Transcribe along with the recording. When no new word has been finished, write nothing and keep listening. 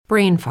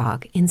brain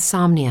fog,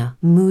 insomnia,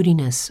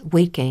 moodiness,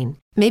 weight gain.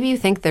 Maybe you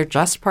think they're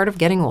just part of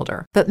getting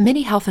older, but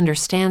MIDI Health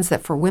understands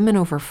that for women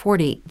over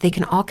 40, they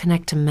can all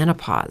connect to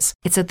menopause.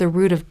 It's at the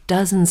root of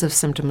dozens of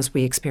symptoms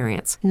we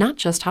experience, not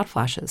just hot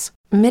flashes.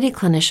 MIDI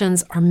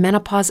clinicians are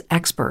menopause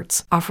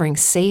experts, offering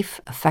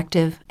safe,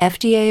 effective,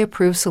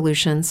 FDA-approved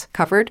solutions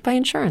covered by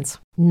insurance.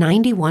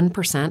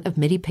 91% of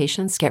MIDI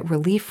patients get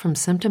relief from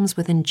symptoms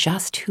within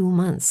just 2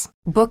 months.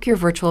 Book your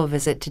virtual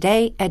visit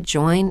today at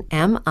joinmidi.com.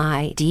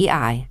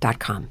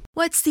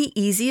 What's the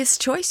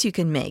easiest choice you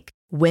can make?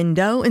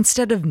 Window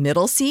instead of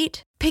middle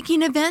seat?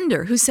 Picking a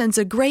vendor who sends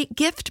a great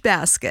gift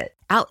basket?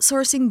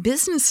 Outsourcing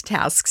business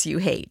tasks you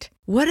hate?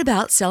 What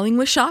about selling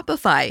with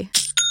Shopify?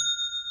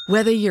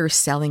 Whether you're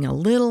selling a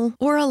little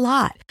or a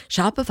lot,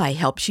 Shopify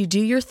helps you do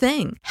your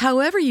thing,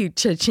 however you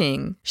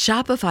cha-ching.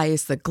 Shopify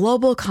is the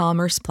global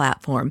commerce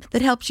platform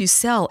that helps you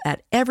sell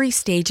at every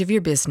stage of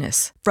your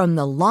business. From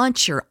the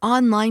launch your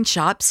online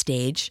shop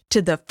stage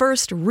to the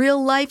first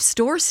real-life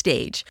store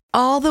stage,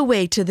 all the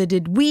way to the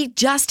did we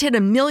just hit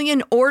 1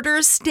 million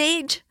orders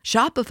stage.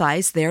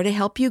 Shopify's there to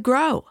help you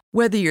grow.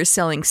 Whether you're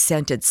selling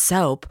scented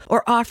soap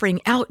or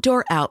offering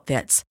outdoor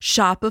outfits,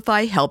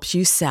 Shopify helps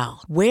you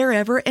sell.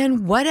 Wherever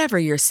and whatever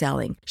you're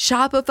selling,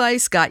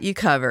 Shopify's got you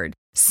covered.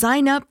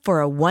 Sign up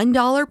for a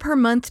 $1 per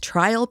month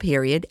trial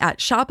period at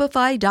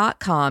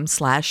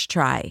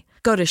shopify.com/try.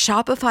 Go to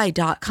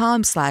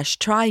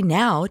shopify.com/try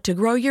now to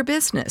grow your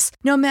business,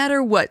 no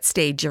matter what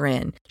stage you're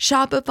in.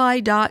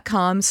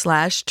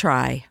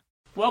 Shopify.com/try.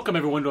 Welcome,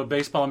 everyone, to a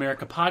Baseball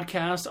America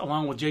podcast.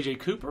 Along with J.J.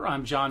 Cooper,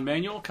 I'm John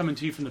Manuel, coming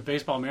to you from the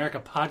Baseball America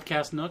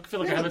podcast nook. I feel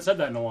like I haven't said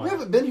that in a while. We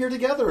haven't been here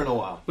together in a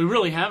while. We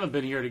really haven't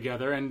been here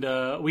together, and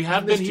we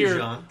have been here.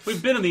 John.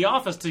 We've been in the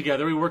office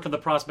together. We worked on the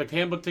Prospect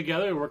Handbook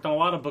together. We worked on a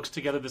lot of books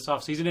together this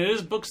offseason. It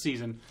is book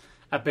season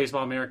at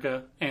Baseball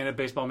America and at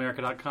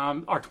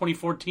baseballamerica.com. Our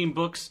 2014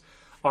 books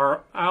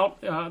are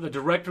out. The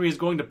directory is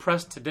going to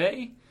press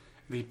today.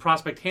 The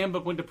Prospect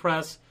Handbook went to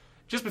press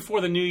just before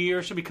the new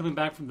year. Should be coming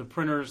back from the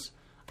printers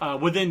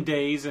within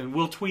days, and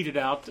we'll tweet it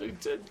out.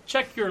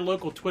 Check your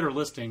local Twitter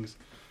listings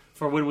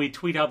for when we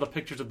tweet out the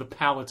pictures of the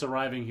pallets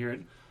arriving here at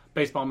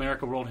Baseball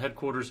America World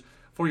Headquarters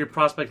for your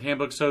Prospect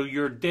Handbook. So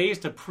your days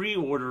to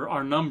pre-order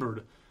are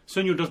numbered.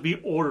 Soon you'll just be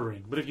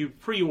ordering. But if you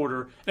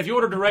pre-order, if you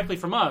order directly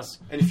from us,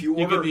 and if you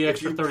order, get the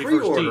extra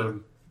 31st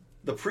team.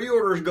 The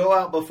pre-orders go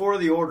out before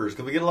the orders,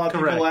 because we get a lot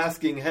of people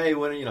asking, hey,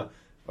 when,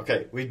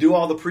 okay, we do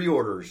all the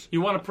pre-orders.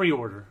 You want to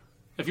pre-order.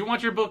 If you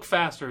want your book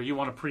faster, you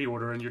want to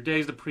pre-order, and your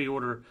days to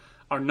pre-order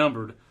are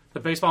numbered. The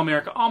Baseball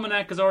America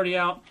Almanac is already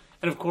out,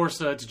 and of course,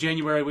 it's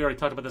January. We already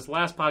talked about this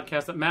last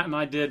podcast that Matt and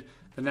I did.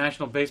 The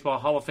National Baseball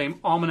Hall of Fame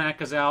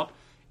Almanac is out,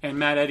 and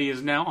Matt Eddy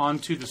is now on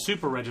to the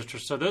Super Register.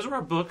 So those are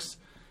our books,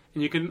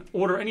 and you can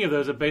order any of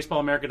those at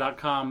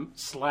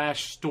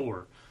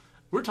baseballamerica.com/store.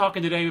 We're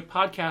talking today,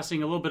 podcasting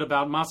a little bit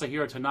about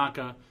Masahiro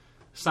Tanaka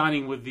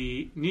signing with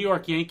the New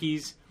York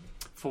Yankees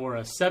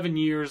for 7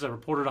 years,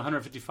 reported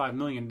 $155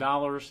 million.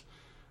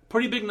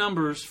 Pretty big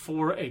numbers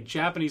for a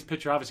Japanese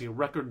pitcher, obviously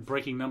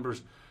record-breaking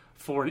numbers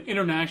for an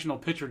international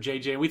pitcher,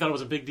 JJ. We thought it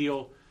was a big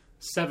deal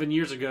 7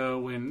 years ago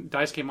when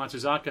Daisuke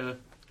Matsuzaka,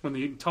 when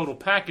the total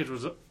package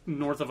was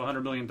north of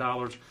 $100 million,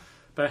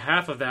 but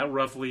half of that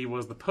roughly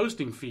was the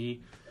posting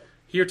fee.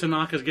 Here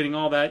Tanaka's getting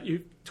all that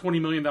 $20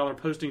 million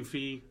posting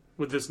fee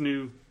with this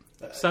new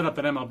setup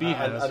that MLB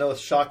has. I know it's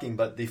shocking,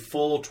 but the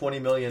full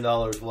 $20 million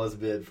was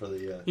bid for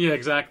the... Yeah,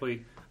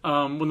 exactly.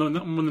 When the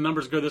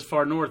numbers go this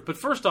far north. But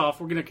first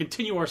off, we're going to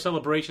continue our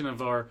celebration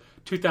of our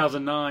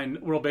 2009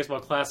 World Baseball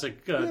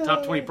Classic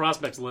top 20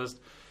 prospects list.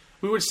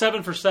 We were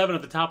 7 for 7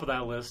 at the top of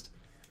that list.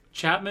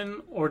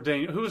 Chapman or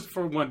Daniel? Who was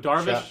for one?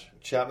 Darvish?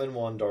 Chapman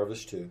 1,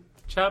 Darvish 2.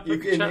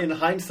 In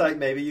hindsight,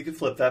 maybe you could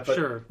flip that. But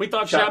sure. We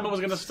thought Chapman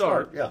was going to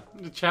start. Yeah.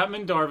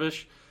 Chapman,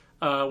 Darvish.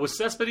 Was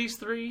Cespedes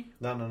 3?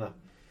 No.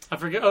 I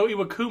forget. Oh,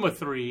 Iwakuma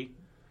 3.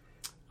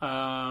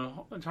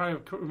 I'm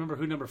trying to remember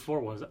who number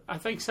 4 was. I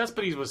think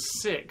Cespedes was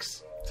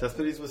 6.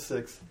 Cespedes was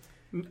 6.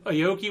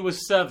 Aoki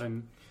was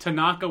 7.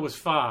 Tanaka was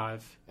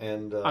 5.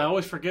 And I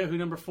always forget who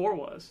number 4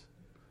 was.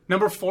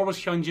 Number 4 was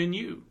Hyunjin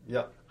Yu.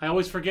 Yeah. I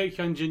always forget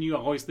Hyunjin Yu. I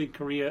always think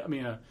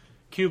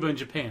Cuba and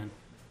Japan.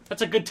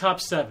 That's a good top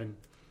 7.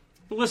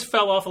 The list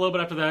fell off a little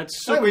bit after that.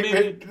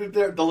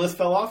 The list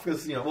fell off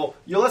because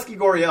Yulesky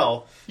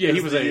Gurriel. Yeah,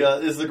 he was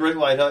is the great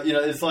white.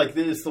 It's like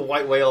it's the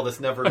white whale that's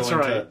never going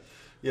to.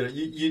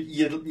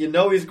 You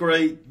know he's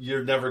great.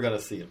 You're never going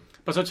to see him.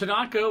 But so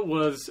Tanaka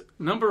was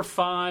number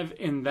 5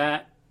 in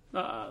that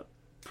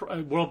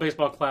World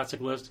Baseball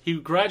Classic list. He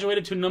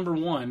graduated to number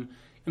 1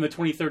 in the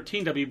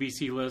 2013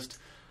 WBC list.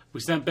 We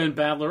sent Ben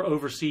Badler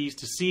overseas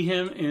to see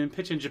him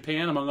pitch in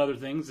Japan, among other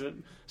things.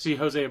 See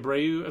Jose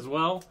Abreu as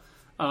well.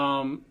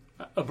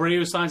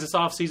 Abreu signs this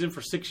offseason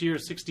for 6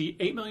 years,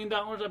 $68 million,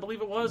 I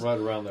believe it was. Right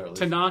around there, at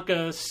least.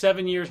 Tanaka,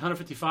 7 years,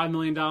 $155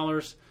 million.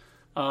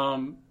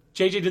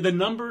 JJ, did the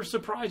numbers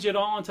surprise you at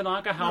all on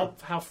Tanaka,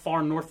 how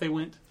far north they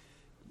went?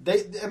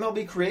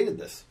 MLB created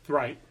this.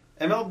 Right.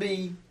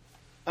 MLB,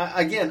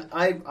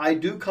 I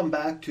do come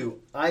back to,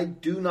 I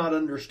do not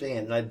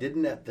understand, and I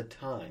didn't at the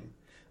time,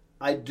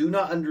 I do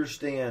not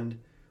understand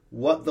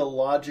what the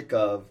logic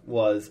of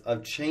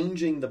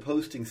changing the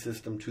posting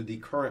system to the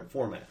current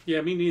format.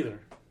 Yeah, me neither.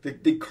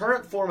 The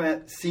current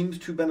format seems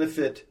to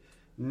benefit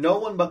no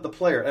one but the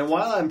player. And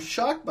while I'm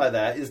shocked by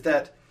that is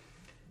that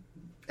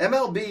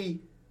MLB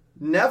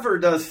never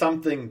does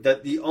something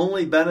that the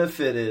only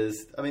benefit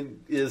is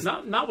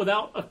not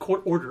without a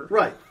court order.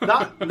 Right.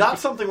 Not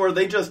something where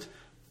they just,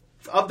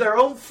 of their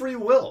own free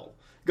will,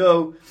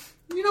 go,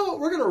 you know what,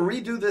 we're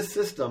going to redo this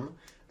system,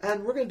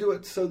 and we're going to do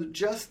it so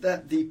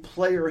that the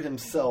player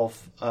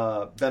himself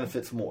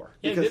benefits more.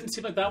 Yeah, it didn't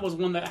seem like that was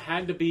one that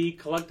had to be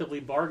collectively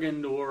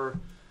bargained or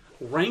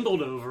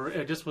wrangled over.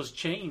 It just was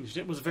changed.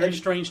 It was a very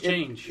strange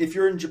change. If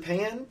you're in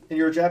Japan and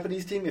you're a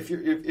Japanese team, if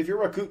you're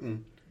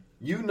Rakuten,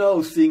 you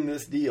know, seeing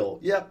this deal,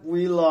 yep,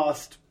 we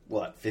lost,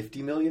 what,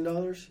 $50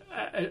 million?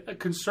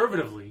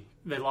 Conservatively,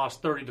 they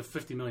lost $30 to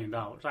 $50 million,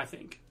 I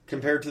think.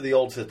 Compared to the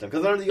old system.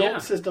 Because under the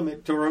old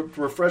system, to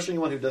refresh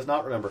anyone who does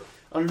not remember,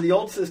 under the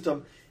old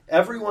system,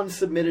 everyone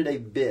submitted a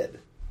bid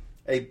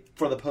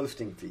for the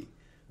posting fee.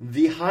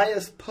 The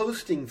highest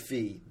posting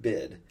fee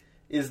bid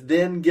is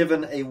then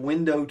given a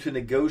window to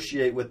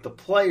negotiate with the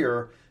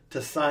player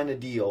to sign a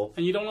deal.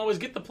 And you don't always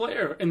get the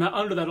player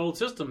under that old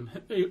system.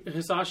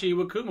 Hisashi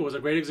Iwakuma was a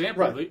great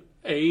example. Right.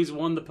 The A's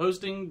won the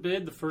posting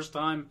bid the first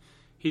time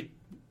he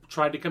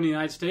tried to come to the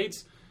United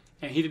States,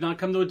 and he did not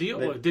come to a deal.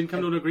 Didn't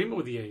come to an agreement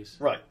with the A's.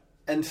 Right.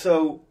 And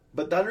so,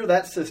 but under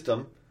that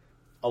system,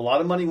 a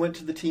lot of money went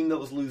to the team that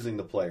was losing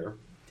the player.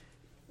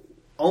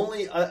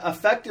 Only,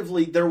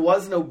 effectively, there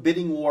was no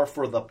bidding war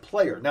for the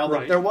player. Now,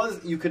 there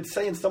was, you could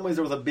say in some ways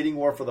there was a bidding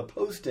war for the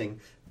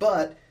posting,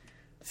 but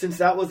since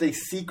that was a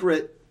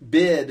secret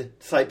bid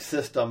type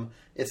system,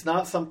 it's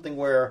not something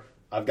where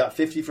I've got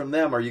 50 from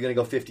them, are you going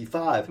to go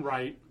 55?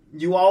 Right.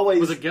 You always...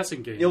 It was a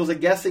guessing game. It was a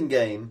guessing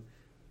game.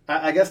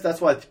 I guess that's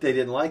why they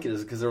didn't like it,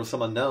 is because there was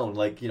some unknown.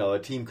 Like, a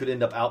team could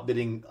end up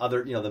outbidding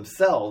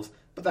themselves,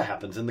 but that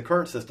happens in the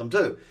current system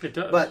too. It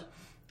does. But,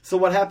 so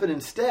what happened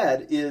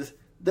instead is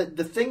that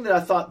the thing that I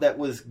thought that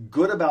was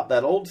good about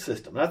that old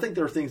system, and I think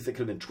there were things that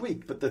could have been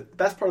tweaked, but the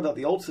best part about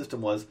the old system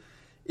was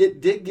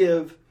it did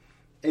give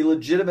a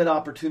legitimate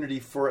opportunity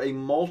for a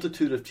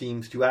multitude of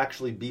teams to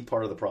actually be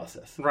part of the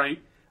process.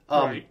 Right.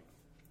 Right.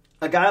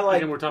 A guy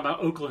like... And we're talking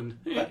about Oakland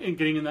and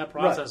getting in that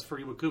process for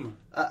Iwakuma.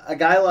 A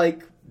guy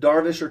like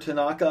Darvish or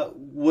Tanaka,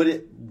 would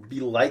it be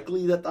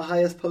likely that the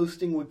highest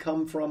posting would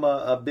come from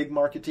a big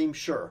market team?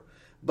 Sure.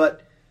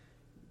 But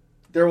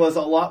there was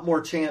a lot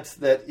more chance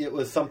that it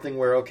was something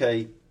where,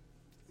 okay,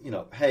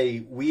 hey,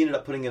 we ended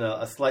up putting in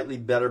a slightly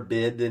better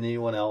bid than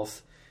anyone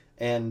else,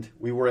 and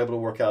we were able to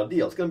work out a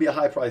deal. It's going to be a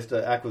high-priced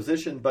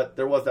acquisition, but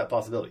there was that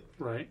possibility.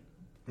 Right.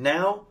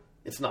 Now,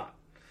 it's not.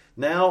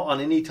 Now, on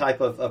any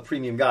type of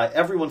premium guy,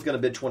 everyone's going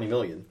to bid $20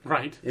 million.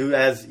 Right. Who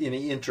has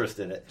any interest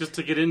in it. Just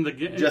to get in the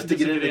game. Just to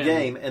get into the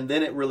game. And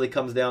then it really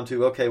comes down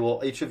to, okay,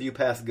 well, each of you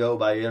pass go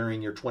by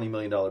entering your $20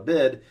 million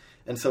bid.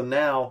 And so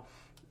now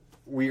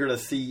we're going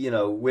to see,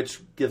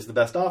 which gives the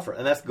best offer.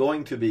 And that's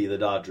going to be the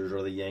Dodgers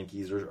or the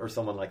Yankees or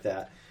someone like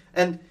that.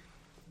 And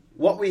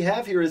what we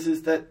have here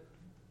is that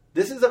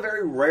this is a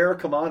very rare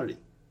commodity.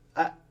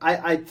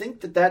 I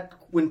think that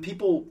when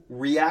people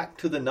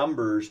react to the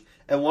numbers,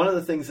 and one of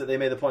the things that they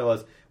made the point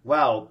was,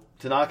 wow,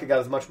 Tanaka got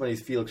as much money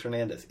as Felix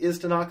Hernandez. Is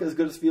Tanaka as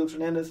good as Felix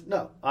Hernandez?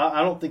 No,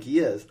 I don't think he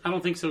is. I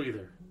don't think so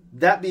either.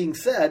 That being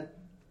said,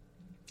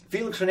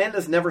 Felix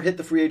Hernandez never hit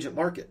the free agent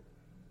market.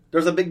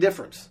 There's a big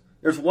difference.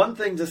 There's one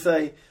thing to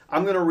say,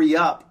 I'm going to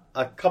re-up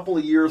a couple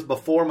of years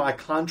before my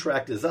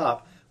contract is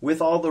up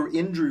with all the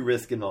injury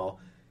risk and all.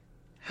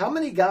 How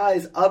many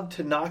guys of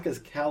Tanaka's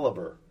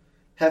caliber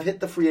have hit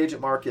the free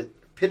agent market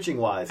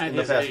pitching-wise at in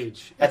the his past?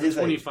 age? At his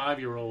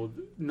 25-year-old,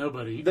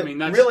 nobody.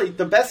 That's really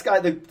the best guy.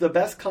 The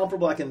best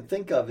comparable I can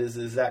think of is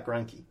Zach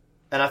Greinke,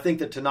 and I think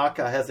that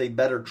Tanaka has a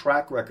better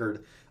track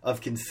record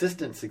of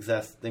consistent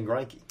success than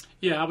Greinke.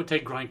 Yeah, I would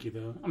take Greinke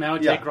though. I mean, I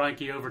would take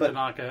Greinke over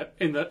Tanaka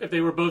if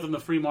they were both in the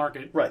free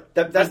market. Right.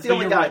 That's the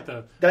only guy. Right,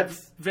 though.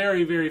 That's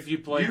very, very few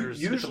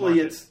players.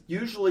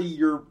 Usually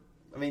you're.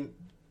 I mean,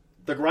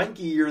 the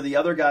Greinke or the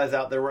other guys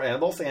out there were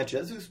Anibal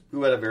Sanchez,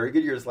 who had a very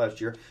good year this last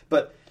year,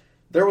 but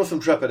there was some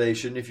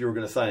trepidation if you were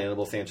going to sign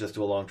Anibal Sanchez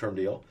to a long-term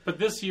deal. But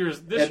this year's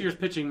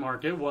pitching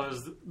market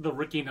was the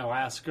Ricky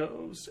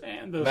Nolascos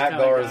and those Matt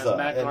kind of guys. Garza.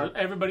 Matt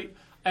Garza.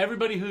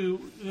 Everybody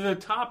who the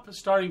top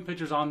starting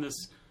pitchers on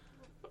this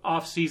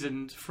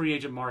off-season free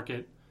agent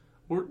market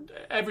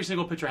every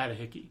single pitcher had a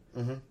hickey.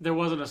 Mm-hmm. There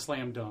wasn't a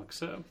slam dunk.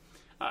 So,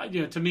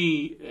 to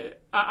me,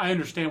 I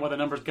understand why the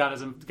numbers got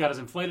as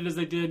inflated as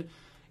they did.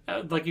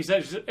 Like you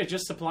said, it's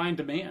just supply and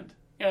demand.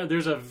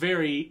 There's a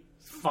very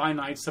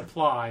finite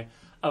supply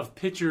of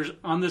pitchers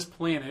on this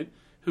planet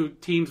who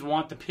teams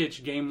want to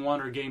pitch game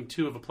 1 or game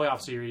 2 of a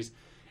playoff series.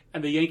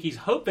 And the Yankees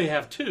hope they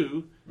have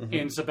 2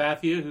 in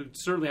Sabathia, who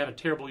certainly had a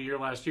terrible year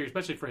last year,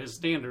 especially for his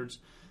standards.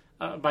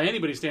 By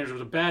anybody's standards, it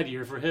was a bad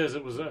year. For his,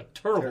 it was a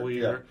terrible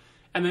year. Yeah.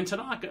 And then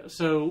Tanaka.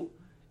 So,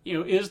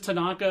 is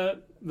Tanaka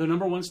the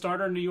number 1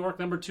 starter in New York,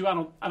 number 2? I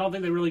don't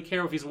think they really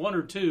care if he's 1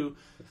 or 2.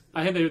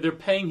 I think they're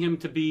paying him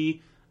to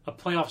be a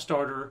playoff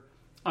starter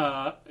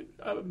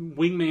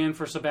wingman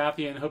for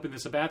Sabathia and hoping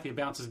that Sabathia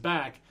bounces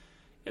back.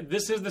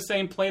 This is the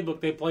same playbook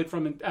they played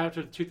from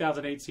after the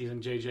 2008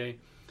 season, JJ.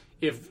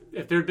 If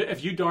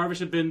Yu Darvish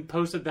had been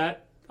posted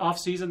that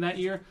offseason that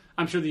year,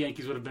 I'm sure the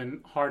Yankees would have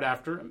been hard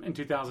after him in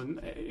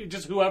 2000.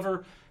 Just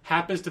whoever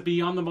happens to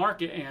be on the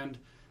market, and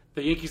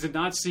the Yankees did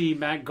not see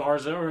Matt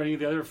Garza or any of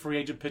the other free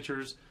agent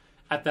pitchers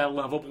at that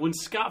level. But when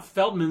Scott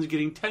Feldman's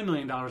getting $10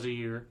 million a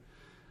year,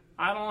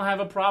 I don't have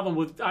a problem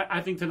with.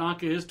 I think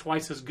Tanaka is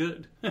twice as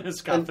good as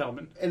Scott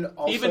Feldman, and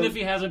also, even if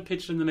he hasn't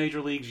pitched in the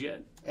major leagues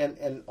yet.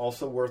 And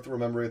also worth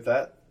remembering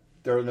that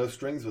there are no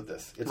strings with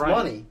this. It's right.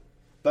 money,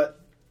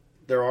 but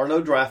there are no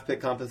draft pick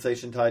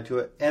compensation tied to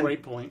it. And,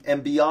 great point.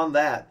 And beyond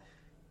that,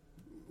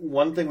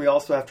 one thing we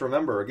also have to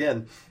remember,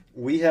 again,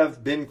 we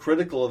have been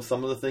critical of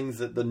some of the things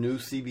that the new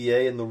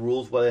CBA and the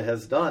rules, what it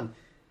has done.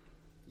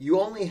 You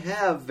only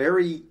have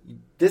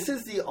this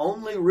is the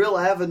only real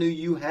avenue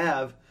you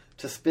have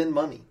to spend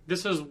money.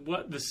 This is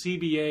what the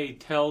CBA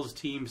tells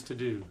teams to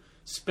do.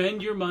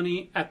 Spend your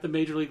money at the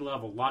major league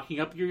level, locking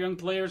up your young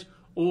players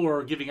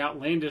or giving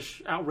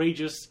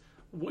outrageous,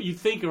 what you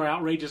think are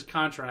outrageous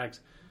contracts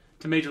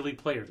to major league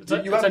players.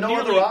 You have no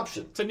other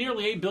option. It's a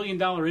nearly $8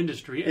 billion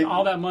industry, and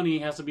all that money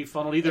has to be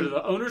funneled either to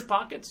the owners'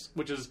 pockets,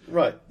 which is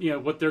right,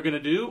 what they're going to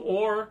do,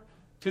 or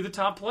to the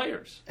top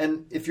players.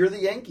 And if you're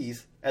the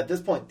Yankees, at this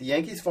point, the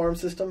Yankees farm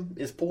system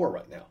is poor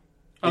right now.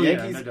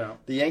 No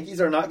doubt. The Yankees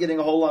are not getting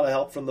a whole lot of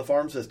help from the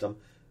farm system.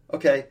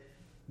 Okay,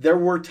 there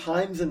were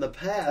times in the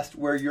past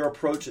where your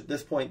approach at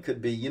this point could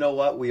be, you know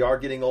what, we are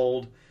getting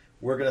old.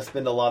 We're going to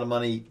spend a lot of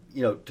money,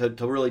 to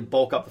really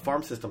bulk up the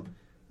farm system.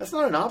 That's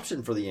not an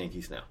option for the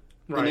Yankees now,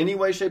 in any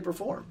way, shape, or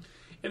form.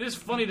 It is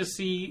funny to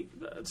see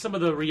some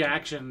of the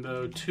reaction,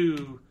 though,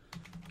 to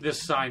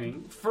this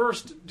signing.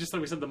 First, just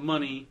like we said, the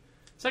money.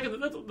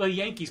 Second, the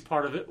Yankees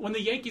part of it. When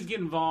the Yankees get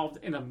involved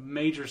in a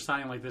major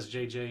signing like this,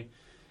 JJ,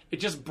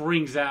 it just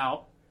brings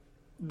out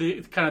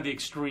the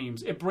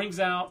extremes. It brings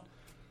out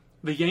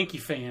the Yankee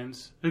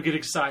fans who get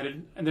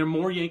excited, and there are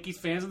more Yankees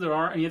fans than there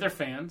are any other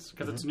fans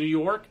because it's New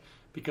York,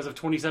 because of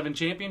 27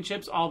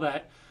 championships, all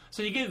that.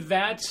 So you get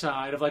that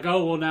side of like,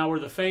 oh well, now we're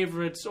the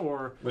favorites,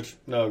 or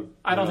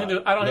I don't think they're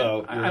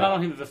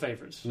the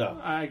favorites. No,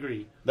 I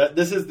agree. That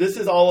this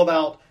is all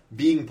about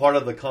being part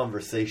of the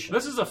conversation.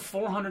 This is a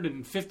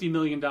 $450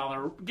 million,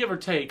 give or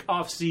take,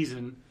 off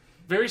season.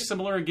 Very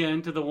similar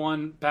again to the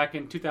one back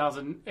in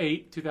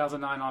 2008,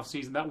 2009 off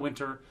season, that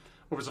winter,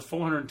 where it was a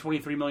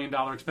 $423 million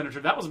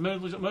expenditure. That was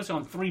mostly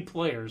on three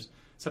players: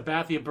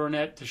 Sabathia,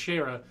 Burnett,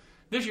 Teixeira.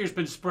 This year's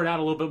been spread out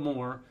a little bit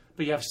more.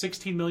 But you have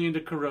 $16 million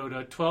to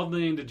Kuroda, $12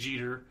 million to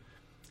Jeter.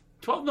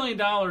 $12 million,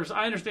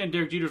 I understand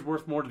Derek Jeter's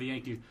worth more to the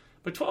Yankees,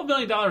 but $12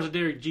 million to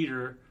Derek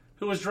Jeter,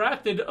 who was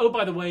drafted, oh,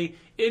 by the way,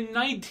 in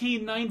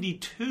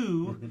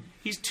 1992.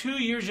 He's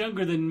 2 years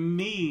younger than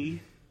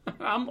me.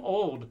 I'm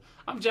old.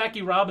 I'm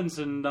Jackie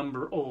Robinson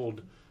number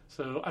old.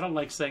 So I don't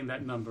like saying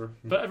that number,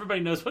 but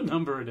everybody knows what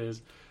number it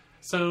is.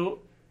 So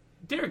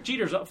Derek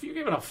Jeter's, if you're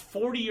giving a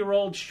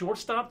 40-year-old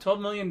shortstop $12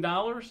 million,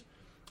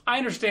 I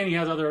understand he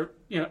has other,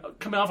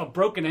 coming off a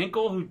broken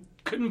ankle who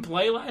couldn't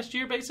play last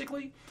year,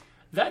 basically.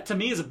 That, to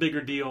me, is a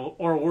bigger deal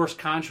or a worse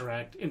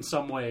contract in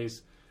some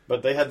ways.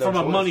 But they had no choice.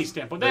 From a money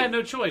standpoint. They had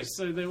no choice.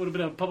 So they would have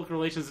been a public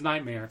relations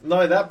nightmare. Not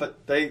only that,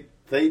 but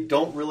they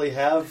don't really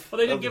have... Well,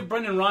 they didn't give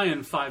Brendan Ryan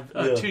a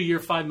 2-year,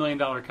 $5 million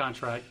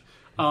contract.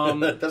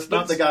 That's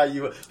not the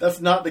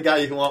guy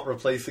you want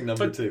replacing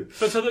number two.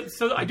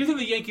 So I do think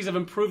the Yankees have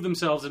improved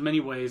themselves in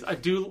many ways. I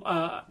do,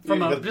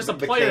 from just a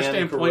player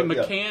standpoint,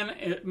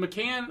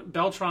 McCann,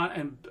 Beltran,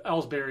 and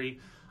Ellsbury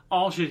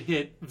all should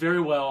hit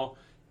very well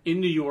in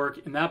New York,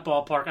 in that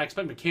ballpark. I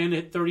expect McCann to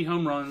hit 30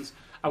 home runs.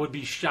 I would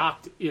be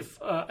shocked if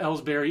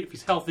Ellsbury, if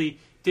he's healthy,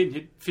 didn't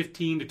hit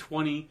 15 to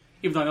 20,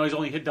 even though I know he's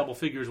only hit double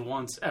figures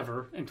once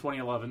ever in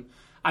 2011.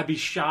 I'd be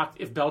shocked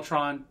if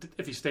Beltran,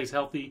 if he stays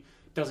healthy,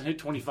 doesn't hit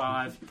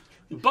 25.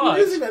 But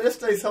the reason that it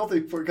stays healthy,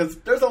 because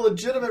there's a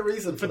legitimate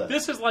reason for that.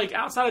 This is like,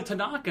 outside of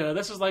Tanaka,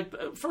 this is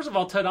like, first of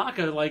all,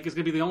 Tanaka is going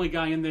to be the only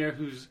guy in there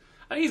who's,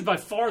 I think he's by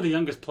far the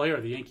youngest player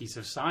the Yankees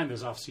have signed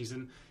this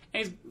offseason.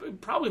 And he's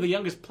probably the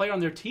youngest player on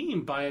their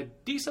team by a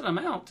decent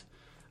amount.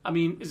 I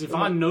mean, is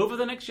Ivan Nova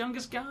the next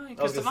youngest guy?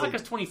 Because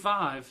Tanaka's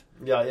 25.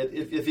 Yeah,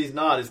 if he's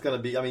not, it's going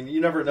to be... I mean, you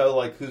never know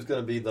who's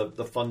going to be the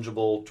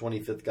fungible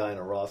 25th guy in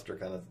a roster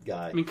kind of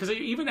guy. I mean, because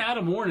even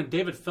Adam Warren and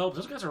David Phelps,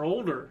 those guys are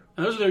older.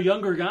 And those are their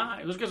younger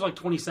guys. Those guys are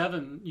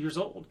 27 years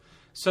old.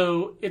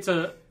 So it's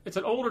an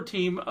older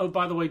team. Oh,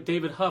 by the way,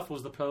 David Huff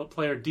was the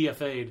player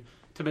DFA'd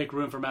to make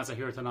room for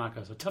Masahiro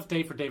Tanaka. So tough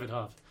day for David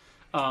Huff.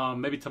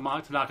 Maybe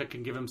Tanaka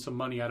can give him some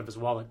money out of his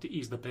wallet to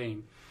ease the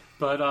pain.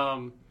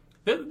 But...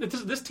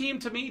 This team,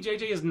 to me,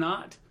 JJ, is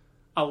not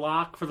a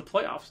lock for the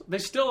playoffs. They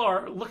still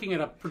are looking at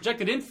a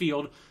projected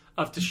infield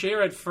of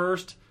Teixeira at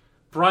first,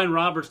 Brian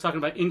Roberts talking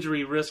about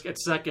injury risk at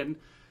second,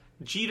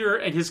 Jeter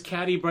and his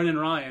caddy, Brendan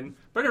Ryan.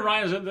 Brendan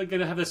Ryan is going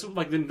to have this, the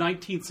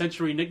 19th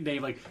century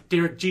nickname,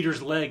 Derek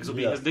Jeter's legs will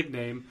be his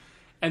nickname.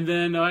 And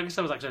then, I guess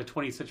that was actually a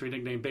 20th century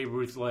nickname, Babe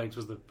Ruth's legs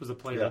was the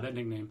player of that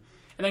nickname.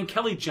 And then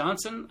Kelly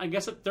Johnson, I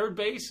guess, at third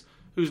base,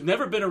 who's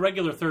never been a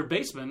regular third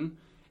baseman,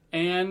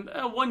 and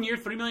a 1 year,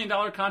 $3 million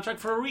contract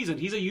for a reason.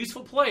 He's a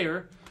useful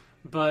player,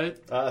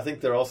 but I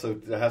think there has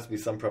to be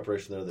some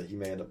preparation there that he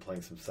may end up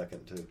playing some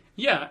second too.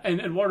 Yeah, and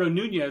Eduardo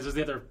Nunez is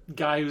the other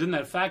guy who's in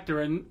that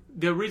factor, and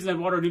the reason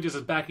Eduardo Nunez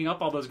is backing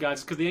up all those guys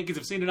is because the Yankees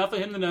have seen enough of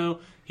him to know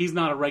he's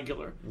not a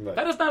regular. Right.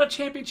 That is not a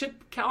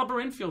championship caliber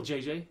infield,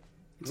 JJ.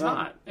 It's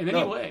not in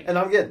any way. And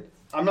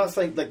I'm not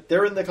saying like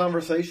they're in the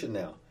conversation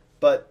now,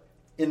 but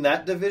in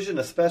that division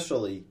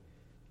especially,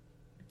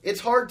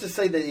 it's hard to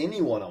say that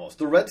anyone else.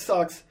 The Red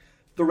Sox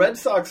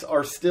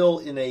are still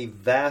in a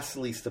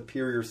vastly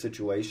superior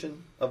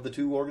situation of the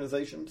two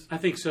organizations. I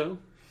think so.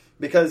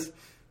 Because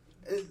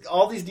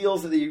all these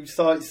deals that you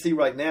see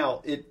right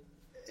now,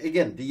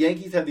 the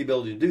Yankees have the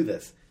ability to do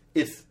this.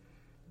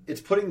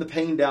 It's putting the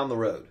pain down the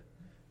road.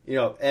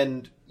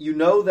 And you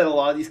know that a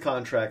lot of these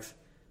contracts,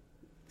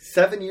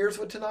 7 years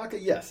with Tanaka,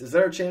 yes. Is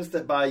there a chance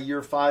that by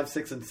year 5,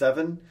 6, and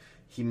 7,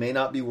 he may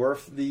not be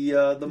worth the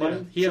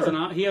money?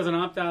 Yeah, he has an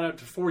opt out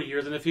after 4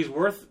 years, and if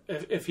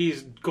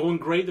he's going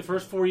great the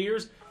first 4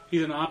 years,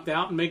 he's gonna opt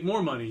out and make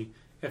more money.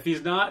 If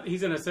he's not,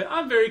 he's gonna say,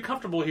 "I'm very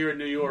comfortable here in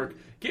New York.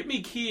 Get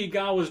me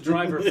Kiyogawa's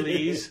driver,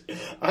 please."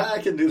 I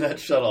can do that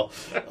shuttle.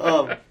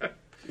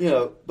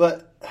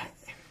 But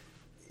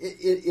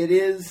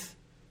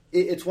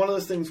it's one of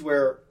those things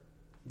where,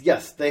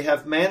 yes, they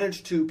have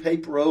managed to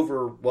paper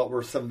over what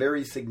were some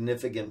very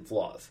significant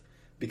flaws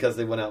because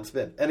they went out and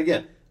spent. And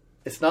again,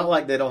 it's not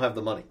like they don't have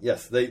the money.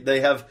 Yes, they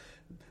have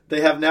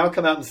now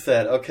come out and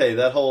said, okay,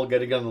 that whole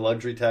getting on the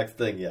luxury tax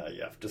thing,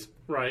 just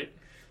right.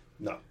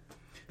 No,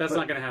 that's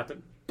not going to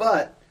happen.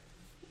 But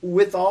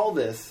with all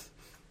this,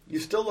 you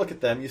still look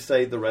at them. You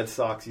say the Red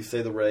Sox. You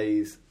say the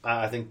Rays.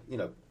 I think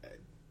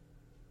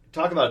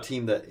talk about a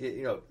team that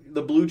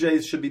the Blue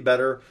Jays should be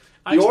better.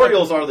 The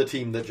Orioles are the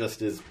team that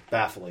just is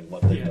baffling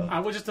what they've done.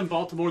 I was just in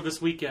Baltimore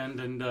this weekend,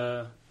 and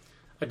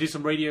I do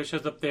some radio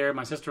shows up there.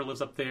 My sister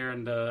lives up there,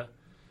 and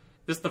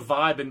just the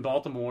vibe in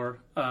Baltimore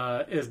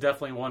is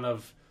definitely one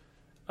of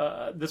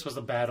this was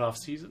a bad off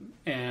season,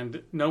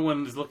 and no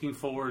one is looking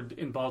forward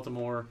in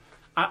Baltimore.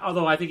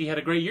 Although I think he had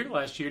a great year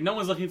last year, no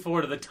one's looking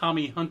forward to the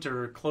Tommy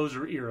Hunter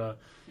closer era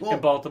in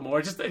Baltimore.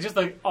 It's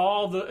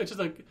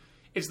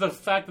the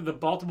fact that the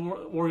Baltimore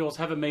Orioles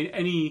haven't made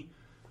any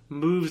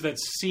moves that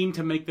seem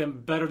to make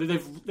them better.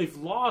 They've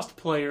lost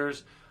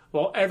players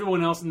while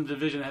everyone else in the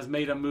division has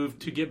made a move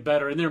to get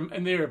better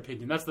in their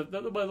opinion. That's the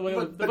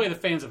way the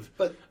fans have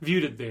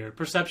viewed it. Their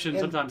perception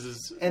sometimes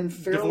is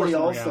fairly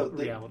also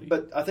reality.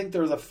 But I think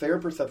there's a fair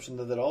perception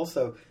that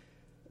also,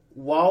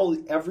 while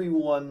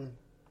everyone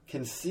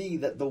can see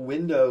that the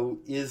window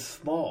is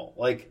small,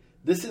 like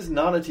this is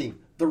not a team.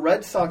 The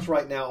Red Sox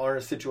right now are in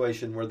a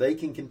situation where they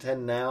can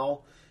contend now,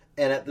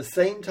 and at the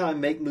same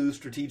time make moves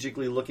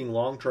strategically looking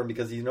long term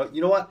because you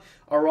know what,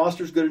 our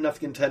roster's good enough to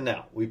contend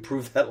now. We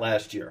proved that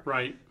last year,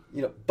 right?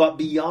 But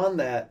beyond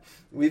that,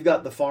 we've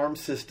got the farm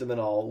system and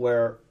all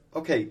where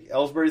okay,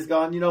 Ellsbury's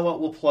gone. You know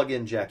what? We'll plug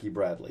in Jackie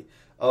Bradley.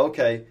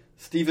 Okay,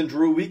 Stephen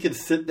Drew, we can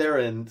sit there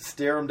and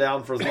stare him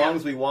down for as long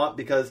as we want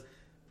because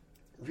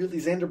really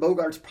Xander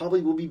Bogaerts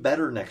probably will be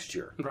better next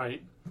year,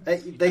 right?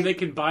 They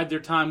can bide their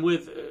time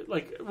with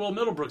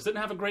Middlebrooks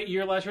didn't have a great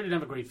year last year. Didn't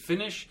have a great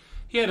finish.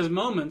 He had his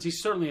moments. He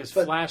certainly has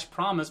flash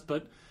promise,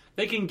 but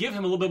they can give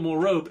him a little bit more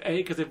rope. A,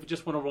 because they've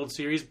just won a World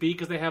Series. B,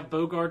 because they have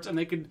Bogaerts, and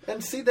they could.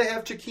 And C, they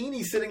have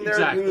Cicchini sitting there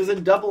who was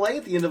in Double-A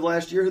at the end of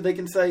last year. Who they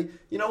can say,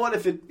 you know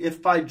what?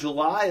 If by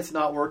July it's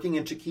not working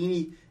and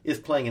Cicchini is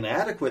playing an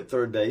adequate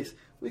third base,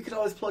 we could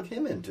always plug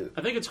him in too.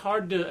 I think it's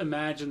hard to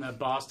imagine that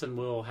Boston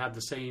will have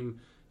the same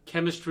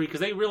chemistry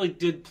because they really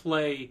did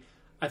play.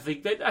 I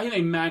think they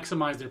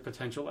maximized their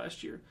potential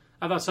last year.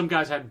 I thought some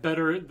guys had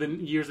better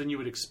years than you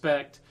would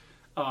expect.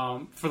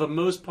 For the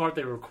most part,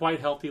 they were quite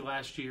healthy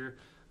last year.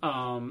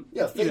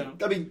 Yes,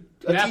 a team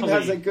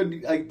has a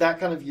good that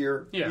kind of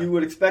year. Yeah. You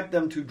would expect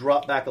them to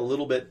drop back a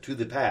little bit to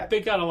the pack.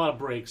 They got a lot of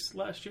breaks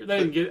last year.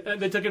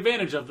 They took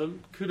advantage of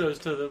them. Kudos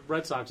to the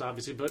Red Sox,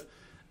 obviously, but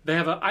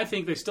I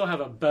think they still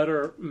have a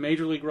better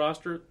major league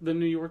roster than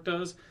New York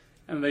does,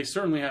 and they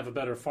certainly have a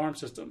better farm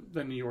system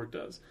than New York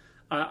does.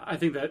 I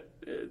think that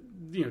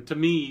to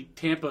me,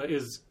 Tampa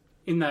is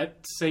in that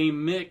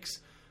same mix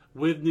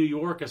with New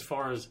York as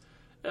far as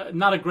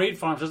not a great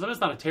farm system. It's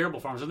not a terrible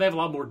farm system. They have a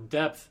lot more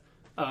depth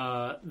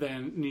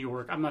than New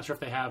York. I'm not sure if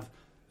they have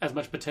as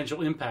much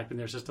potential impact in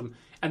their system.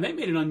 And they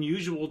made an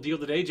unusual deal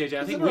today, JJ.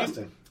 I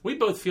think we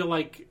both feel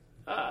like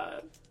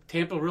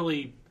Tampa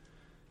really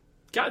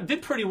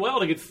did pretty well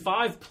to get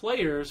 5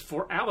 players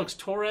for Alex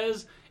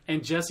Torres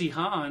and Jesse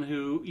Hahn,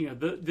 who,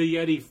 the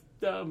Yeti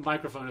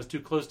microphone is too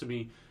close to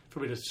me for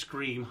me to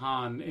scream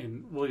Hahn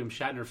in William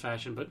Shatner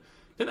fashion. But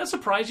did that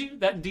surprise you,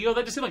 that deal?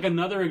 That just seemed like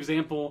another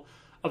example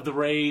of the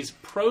Rays'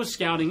 pro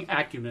scouting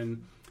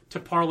acumen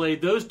to parlay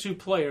those 2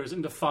 players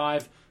into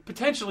 5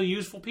 potentially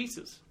useful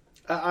pieces.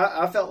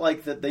 I felt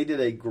like that they did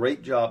a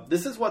great job.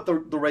 This is what the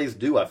Rays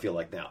do, I feel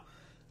like now.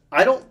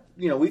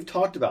 We've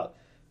talked about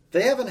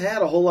they haven't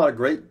had a whole lot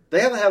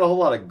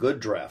of good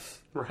drafts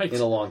right.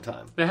 in a long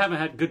time. They haven't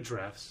had good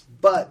drafts.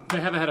 But they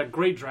haven't had a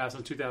great draft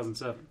since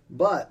 2007.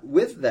 But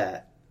with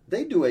that,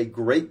 they do a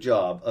great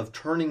job of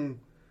turning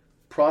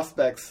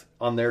prospects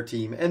on their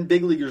team and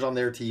big leaguers on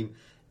their team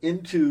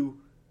into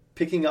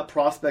picking up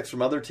prospects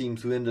from other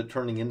teams who end up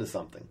turning into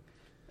something.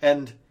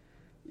 And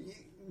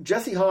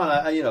Jesse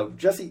Hahn,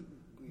 Jesse,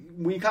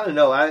 we kind of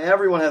know.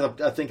 Everyone has,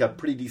 I think, a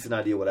pretty decent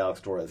idea what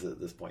Alex Torres is at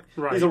this point.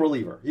 Right. He's a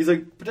reliever. He's a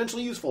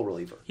potentially useful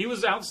reliever. He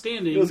was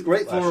outstanding. He was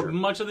great last for year.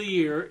 much of the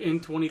year in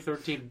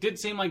 2013. It did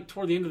seem like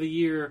toward the end of the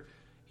year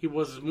he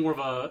was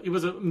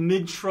a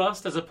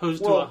mid-trust as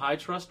opposed to a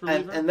high-trust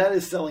reliever. And that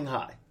is selling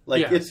high.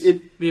 Like yes,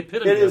 the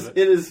epitome of it.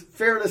 It is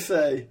fair to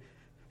say,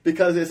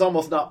 because it's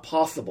almost not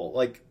possible.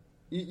 Like,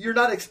 you're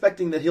not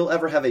expecting that he'll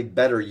ever have a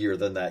better year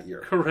than that year.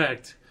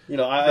 Correct.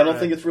 I don't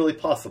think it's really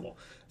possible.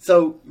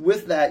 So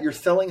with that, you're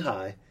selling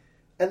high,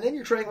 and then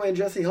you're trading away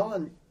Jesse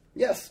Hahn.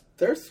 Yes,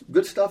 there's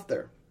good stuff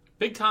there.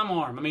 Big time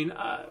arm. I mean,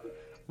 I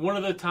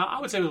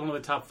would say it was one of the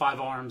top 5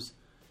 arms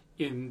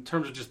in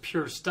terms of just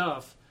pure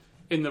stuff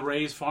in the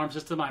Rays farm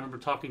system. I remember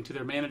talking to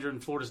their manager in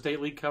Florida State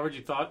League coverage.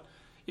 You thought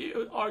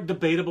are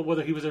debatable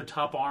whether he was their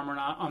top arm or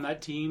not on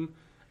that team.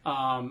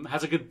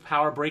 Has a good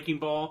power breaking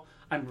ball.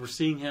 I remember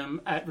seeing him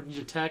at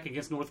Virginia Tech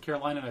against North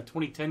Carolina in a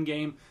 2010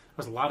 game.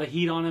 There was a lot of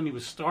heat on him. He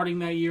was starting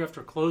that year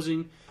after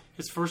closing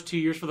his first 2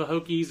 years for the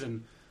Hokies,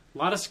 and a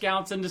lot of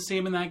scouts in to see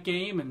him in that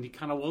game, and he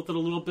kind of wilted a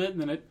little bit.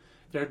 And then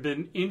there had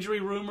been injury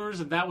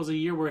rumors, and that was a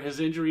year where his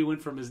injury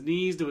went from his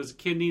knees to his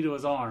kidney to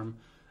his arm.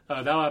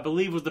 That, I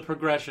believe, was the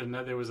progression.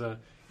 That there was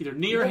either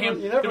knee or ham.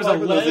 You never there was like a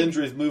when leg, those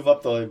injuries move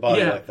up the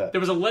body like that.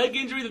 There was a leg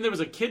injury, then there was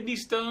a kidney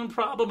stone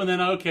problem, and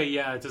then,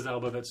 it's his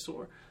elbow that's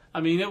sore.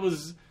 I mean, it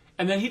was...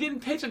 And then he didn't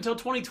pitch until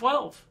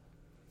 2012.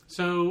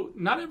 So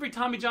not every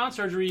Tommy John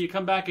surgery you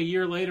come back a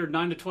year later,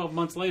 9 to 12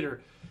 months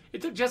later.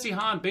 It took Jesse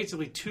Hahn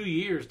basically 2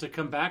 years to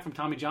come back from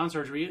Tommy John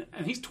surgery,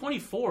 and he's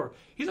 24.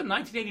 He's a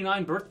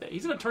 1989 birthday.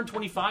 He's going to turn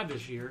 25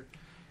 this year,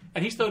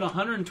 and he's thrown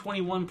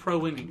 121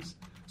 pro innings.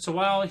 So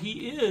while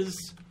he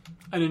is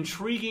an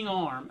intriguing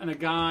arm and a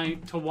guy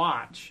to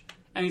watch,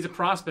 and he's a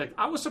prospect,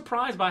 I was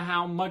surprised by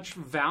how much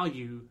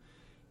value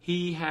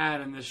he had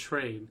in this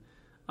trade.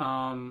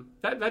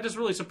 That just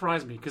really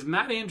surprised me, because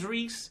Matt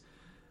Andriese,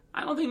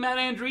 I don't think Matt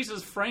Andriese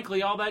is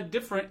frankly all that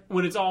different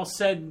when it's all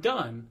said and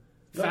done.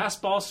 No.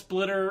 Fastball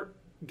splitter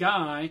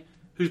guy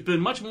who's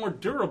been much more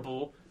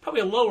durable,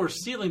 probably a lower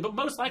ceiling, but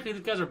most likely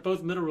these guys are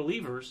both middle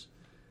relievers.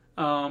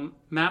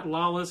 Matt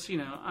Lawless,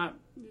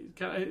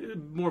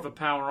 more of a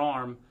power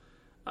arm.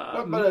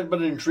 But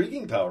an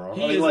intriguing power arm.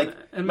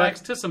 And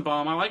Max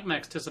Tissenbaum, I like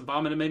Max Tissenbaum,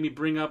 and it made me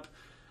bring up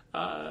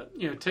to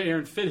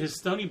Aaron Fitt his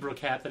Stony Brook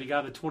hat that he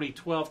got in the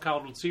 2012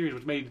 College World Series,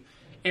 which made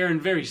Aaron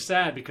very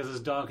sad because his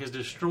dog has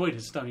destroyed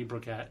his Stony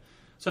Brook hat.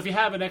 So if you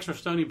have an extra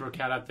Stony Brook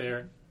hat out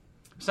there,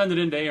 send it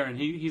in to Aaron.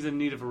 He's in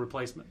need of a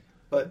replacement.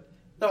 But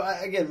no,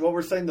 again, what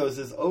we're saying though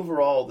is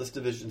overall this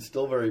division is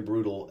still very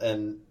brutal,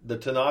 and the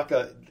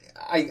Tanaka,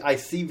 I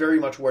see very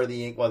much why the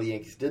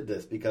Yankees did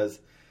this, because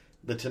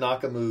the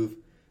Tanaka move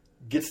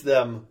gets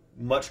them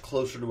much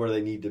closer to where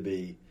they need to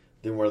be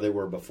than where they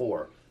were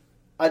before.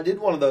 I did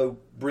want to, though,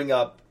 bring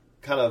up,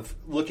 kind of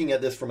looking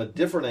at this from a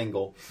different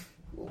angle.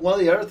 One of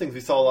the other things we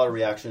saw a lot of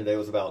reaction today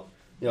was about,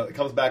 it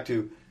comes back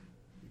to,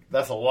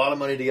 that's a lot of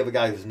money to give a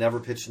guy who's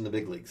never pitched in the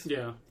big leagues.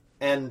 Yeah.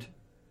 And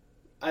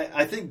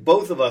I think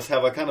both of us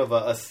have a kind of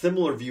a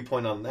similar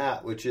viewpoint on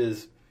that, which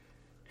is,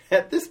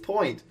 at this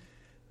point,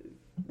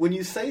 when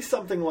you say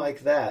something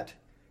like that,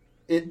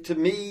 it, to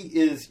me,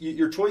 is,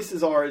 your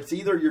choices are, it's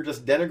either you're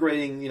just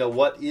denigrating,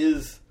 what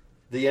is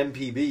the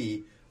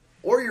MPB,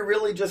 or you're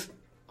really just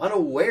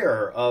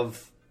unaware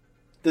of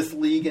this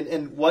league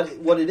and what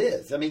it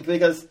is. I mean,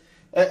 because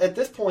at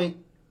this point...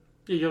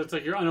 it's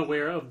like you're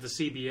unaware of the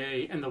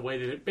CBA and the way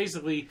that it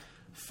basically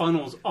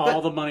funnels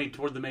all the money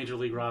toward the major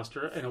league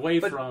roster and away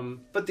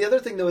from... But the other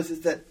thing, though,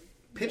 is that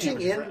pitching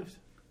in... Draft.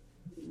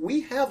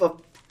 We have a...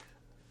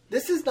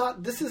 This is not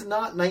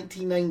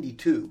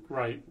 1992.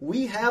 Right.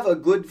 We have a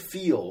good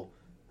feel.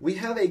 We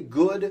have a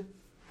good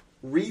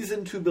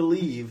reason to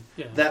believe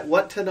that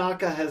what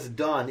Tanaka has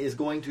done is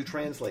going to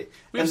translate.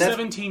 We have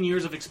 17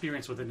 years of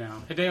experience with it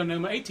now. Hideo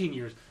Nomo, 18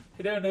 years.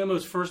 Hideo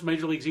Nomo's first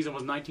major league season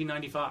was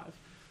 1995.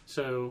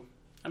 So,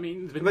 I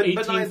mean, it's been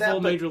 18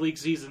 full major league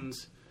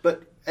seasons.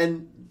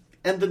 And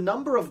the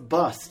number of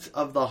busts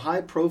of the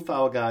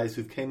high-profile guys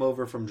who came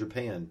over from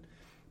Japan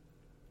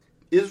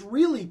is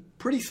really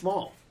pretty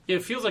small. Yeah,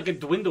 it feels like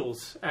it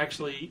dwindles,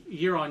 actually,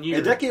 year on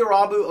year. Hideki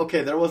Irabu,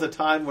 okay, there was a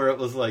time where it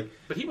was like...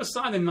 But he was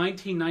signed in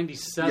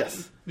 1997.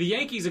 Yes. The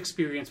Yankees'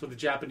 experience with the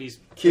Japanese...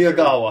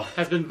 Kiyagawa.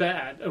 ...has been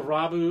bad.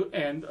 Irabu,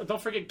 and don't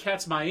forget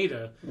Katz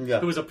Maeda,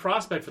 who was a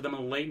prospect for them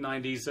in the late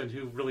 90s and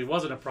who really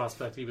wasn't a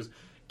prospect. He was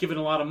given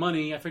a lot of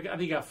money. I think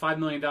he got $5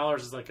 million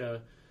as like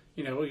a...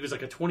 he was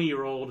like a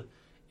 20-year-old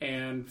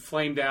and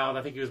flamed out.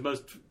 I think he was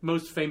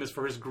most famous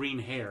for his green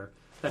hair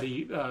that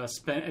he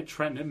spent at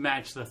Trenton. It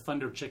matched the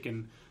Thunder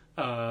Chicken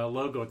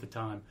logo at the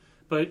time.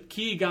 But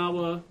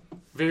Kiigawa,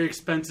 very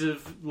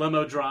expensive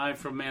limo drive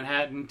from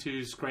Manhattan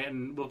to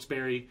Scranton,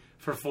 Wilkes-Barre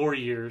for 4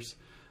 years.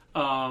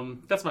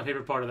 That's my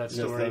favorite part of that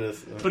story.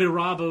 Yes, that is. But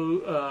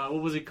Irabo,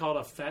 what was he called?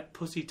 A fat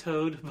pussy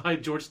toad by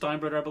George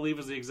Steinbrenner, I believe,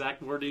 was the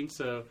exact wording.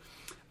 So,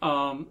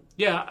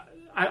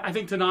 I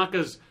think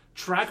Tanaka's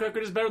track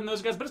record is better than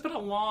those guys, but it's been a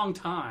long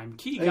time.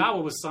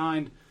 Kiigawa was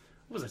signed,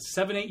 what was it,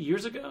 7-8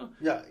 years ago?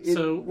 Yeah.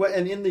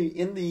 And in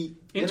the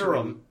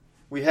interim,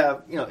 we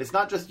have, it's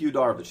not just Yu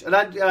Darvish. And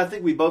I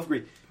think we both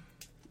agree.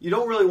 You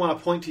don't really want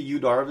to point to Yu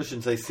Darvish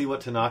and say, see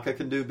what Tanaka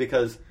can do,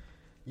 because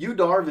Yu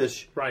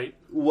Darvish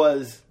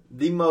was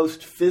the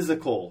most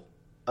physical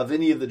of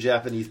any of the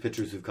Japanese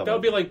pitchers who've come. That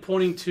would be like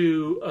pointing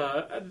to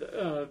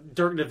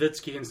Dirk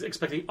Nowitzki and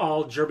expecting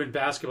all German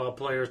basketball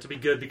players to be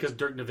good because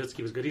Dirk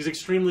Nowitzki was good. He's an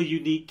extremely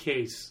unique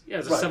case.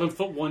 As a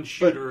 7'1"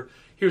 shooter,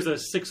 here's a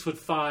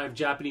 6'5"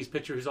 Japanese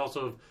pitcher who's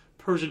also of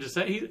Persian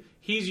descent.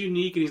 He's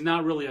unique, and he's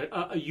not really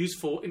a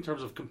useful in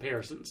terms of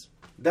comparisons.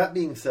 That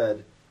being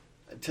said,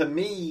 to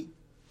me,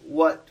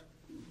 what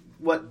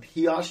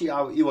Hiyashi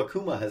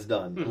Iwakuma has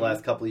done the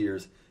last couple of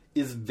years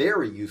is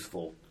very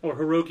useful. Or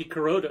Hiroki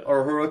Kuroda.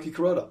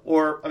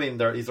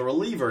 He's a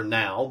reliever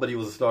now, but he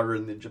was a starter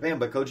in Japan.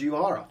 But Koji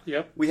Uehara.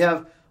 Yep. We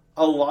have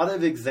a lot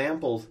of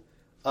examples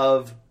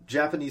of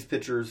Japanese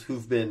pitchers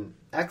who've been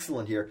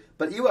excellent here.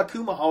 But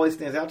Iwakuma always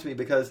stands out to me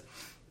because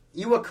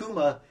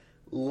Iwakuma,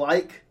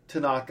 like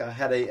Tanaka,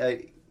 had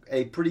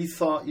a pretty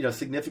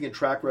significant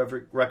track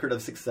record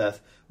of success.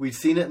 We've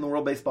seen it in the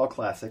World Baseball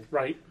Classic.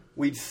 Right.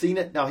 We'd seen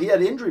it. Now, he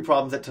had injury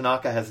problems that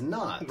Tanaka has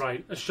not.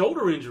 Right. A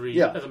shoulder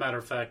injury, as a matter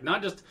of fact.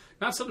 Not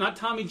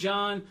Tommy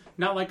John,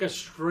 not like a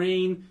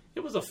strain.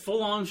 It was a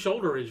full-on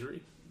shoulder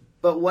injury.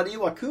 But what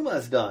Iwakuma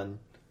has done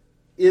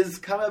is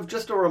kind of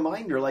just a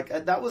reminder. Like,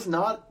 that was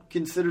not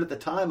considered at the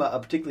time a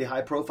particularly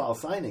high-profile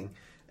signing.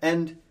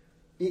 And,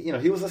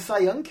 he was a Cy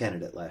Young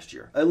candidate last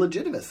year. A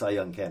legitimate Cy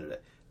Young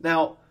candidate.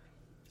 Now,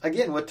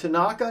 again, with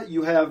Tanaka,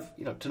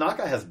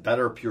 Tanaka has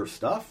better pure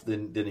stuff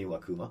than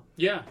Iwakuma.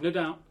 Yeah, no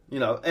doubt.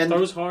 And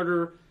throws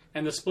harder,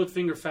 and the split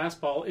finger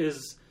fastball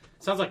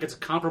sounds like it's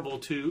comparable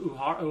to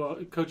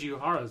Koji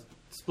Uehara's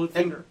split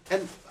finger.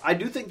 And I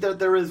do think that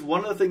there is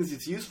one of the things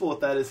that's useful with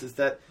that is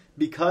that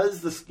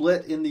because the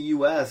split in the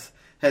U.S.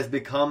 has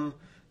become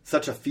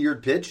such a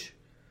feared pitch,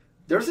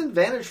 there's an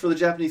advantage for the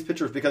Japanese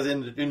pitchers because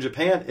in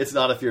Japan it's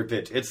not a feared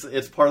pitch.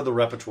 It's part of the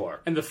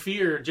repertoire. And the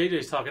fear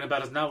JJ's talking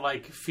about is not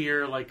like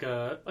fear like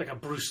a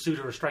Bruce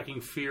Sutter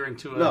striking fear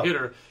into a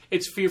hitter.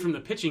 It's fear from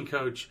the pitching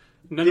coach.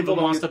 None of them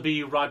wants to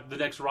be the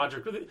next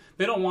Roger.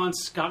 They don't want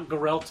Scott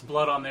Gerelt's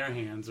blood on their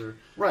hands or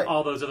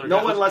all those other guys.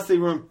 No one lets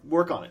them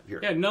work on it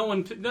here. Yeah, no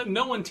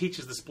one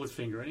teaches the split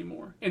finger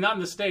anymore. And not in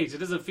the States. It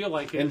doesn't feel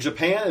like it. In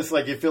Japan, it's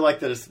like you feel like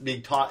that it's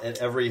being taught at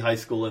every high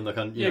school in the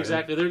country. Yeah,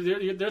 exactly.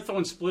 They're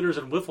throwing splitters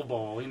in wiffle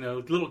ball.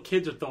 Little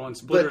kids are throwing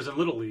splitters in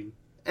Little League.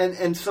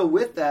 And so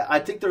with that, I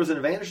think there's an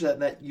advantage to that in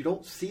that you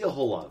don't see a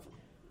whole lot of them.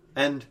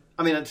 And,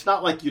 it's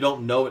not like you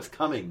don't know it's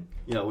coming,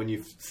 when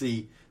you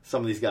see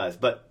some of these guys.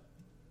 But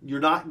you're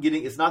not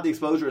getting, it's not the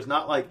exposure. It's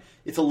not like,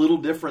 it's a little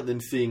different than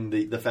seeing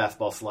the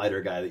fastball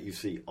slider guy that you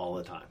see all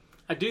the time.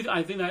 I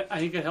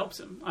think it helps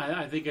him.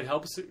 I think it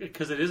helps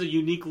because it is a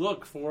unique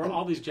look for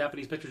all these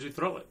Japanese pitchers who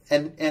throw it.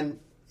 And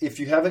if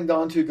you haven't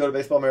gone to, go to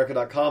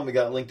baseballamerica.com. We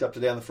got it linked up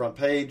today on the front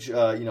page,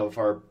 of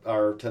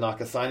our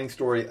Tanaka signing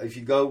story. If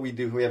you go, we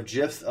have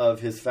GIFs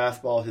of his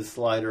fastball, his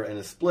slider, and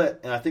his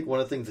split. And I think one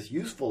of the things that's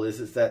useful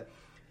is that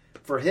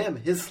for him,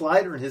 his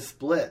slider and his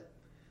split,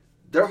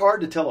 they're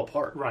hard to tell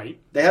apart. Right.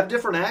 They have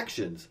different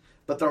actions,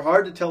 but they're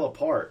hard to tell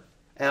apart.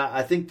 And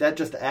I think that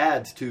just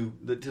adds to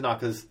the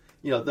Tanaka's,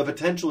 the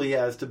potential he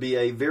has to be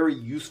a very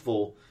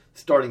useful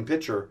starting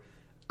pitcher.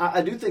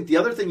 I do think the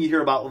other thing you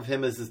hear about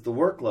him is the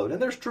workload,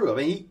 and there's true.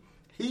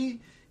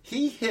 He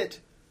hit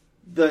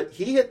the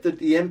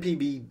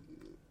MPB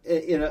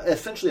in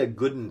essentially a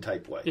Gooden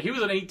type way. Yeah, he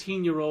was an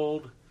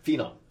 18-year-old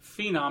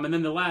phenom, and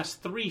then the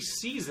last 3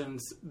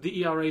 seasons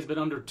the ERA has been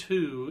under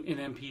 2 in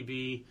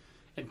MPB.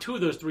 And 2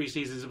 of those 3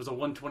 seasons, it was a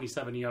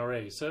 1.27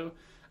 ERA. So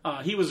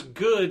he was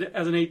good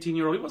as an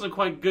 18-year-old. He wasn't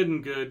quite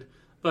good,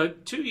 but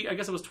I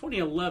guess it was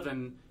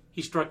 2011,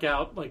 he struck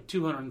out like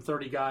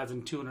 230 guys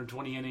in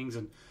 220 innings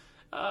and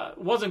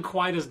wasn't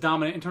quite as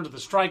dominant in terms of the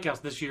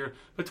strikeouts this year.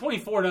 But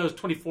 24-0 is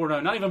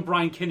 24-0. Not even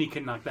Brian Kinney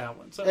can knock that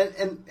one. So.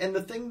 And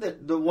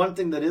the one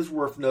thing that is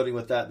worth noting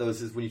with that, though,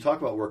 is when you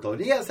talk about workload,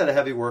 he has had a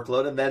heavy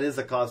workload, and that is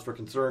a cause for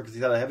concern because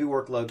he's had a heavy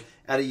workload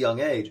at a young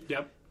age.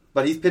 Yep.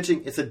 But he's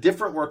pitching, it's a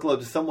different workload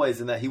in some ways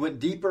in that he went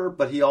deeper,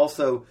 but he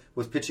also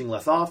was pitching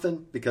less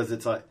often because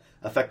it's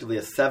effectively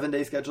a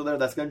 7-day schedule there.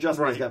 That's an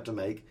adjustment he's going to have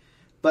to make.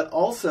 But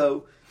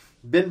also,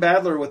 Ben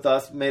Badler with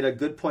us made a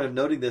good point of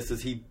noting this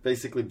as he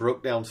basically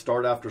broke down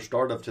start after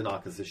start of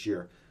Tanaka's this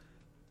year.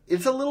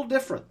 It's a little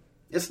different.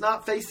 It's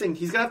not facing,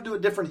 he's going to have to do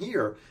it different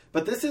here,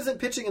 but this isn't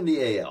pitching in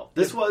the AL.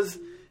 This was,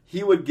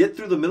 he would get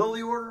through the middle of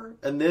the order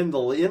and then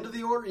the end of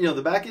the order,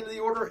 the back end of the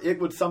order, it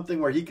was something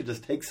where he could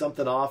just take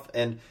something off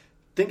and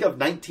think of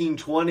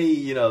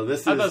 1920.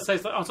 This is. I was about to say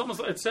it's almost.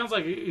 It sounds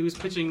like he was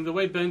pitching the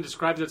way Ben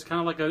describes it. It's kind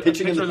of like a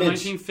Pitching picture in of the the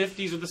pinch.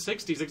 1950s or the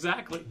 60s,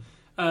 exactly.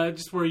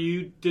 Just where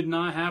you did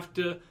not have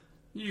to.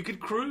 You could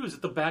cruise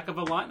at the back of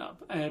a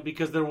lineup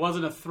because there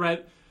wasn't a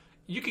threat.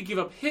 You could give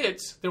up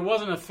hits. There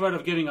wasn't a threat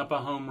of giving up a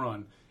home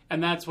run,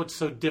 and that's what's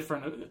so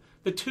different.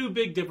 The two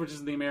big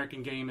differences in the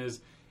American game is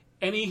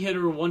any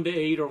hitter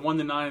 1-8 or 1-9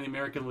 in the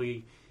American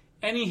League.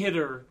 Any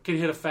hitter can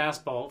hit a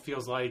fastball, it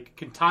feels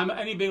like.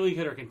 Any big league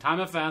hitter can time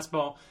a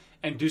fastball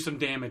and do some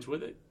damage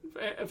with it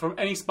from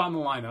any spot in the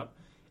lineup.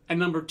 And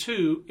number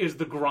two is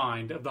the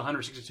grind of the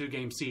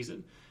 162-game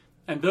season.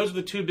 And those are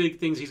the two big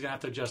things he's going to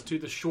have to adjust to.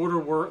 The shorter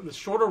work, the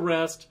shorter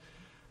rest.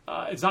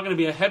 It's not going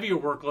to be a heavier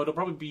workload. It'll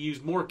probably be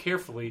used more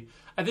carefully.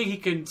 I think he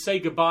can say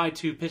goodbye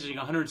to pitching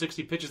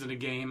 160 pitches in a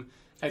game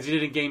as he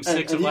did in Game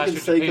 6 of last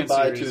year's Japan series. And he can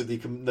say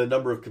series. goodbye to the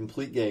number of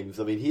complete games.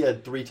 I mean, he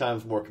had 3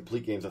 times more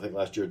complete games, I think,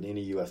 last year than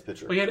any U.S.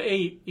 pitcher. Well, he had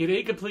 8. He had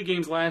 8 complete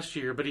games last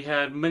year, but he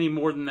had many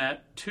more than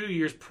that 2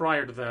 years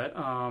prior to that.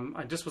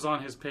 I just was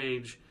on his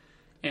page,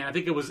 and I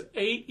think it was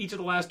 8 each of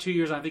the last 2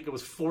 years, and I think it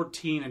was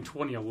 14 in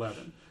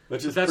 2011.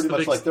 Which is pretty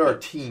much like there are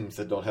teams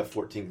that don't have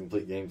 14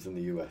 complete games in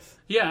the U.S.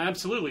 Yeah,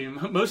 absolutely.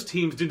 Most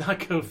teams do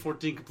not go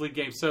 14 complete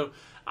games. So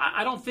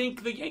I don't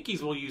think the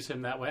Yankees will use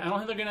him that way. I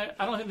don't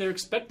think they're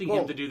expecting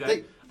him to do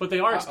that. But they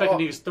are expecting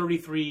to use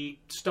 33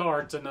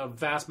 starts, and the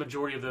vast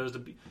majority of those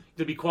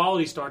to be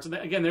quality starts. And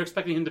again, they're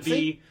expecting him to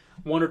be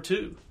 1 or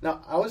 2.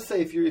 Now, I would say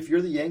if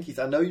you're the Yankees,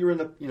 I know you're in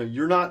the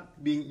you're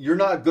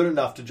not good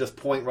enough to just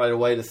point right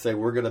away to say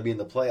we're going to be in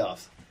the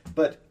playoffs.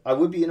 But I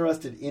would be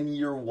interested in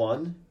year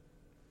 1.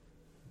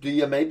 Do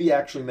you maybe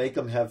actually make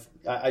them have?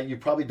 You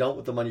probably don't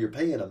with the money you're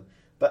paying them,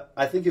 but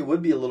I think it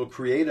would be a little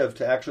creative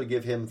to actually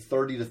give him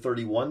 30 to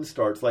 31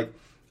 starts, like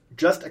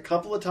just a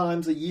couple of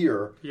times a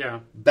year.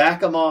 Yeah,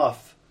 back him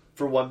off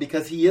for one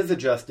because he is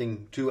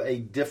adjusting to a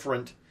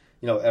different,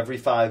 every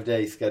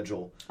 5-day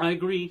schedule. I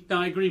agree. No,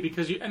 I agree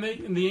because the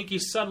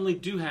Yankees suddenly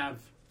do have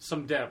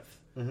some depth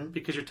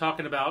because you're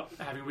talking about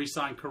having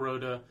re-signed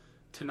Kuroda,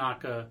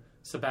 Tanaka,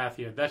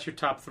 Sabathia. That's your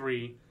top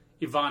 3.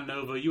 Ivan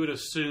Nova, you would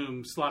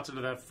assume, slots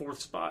into that 4th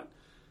spot.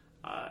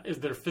 Is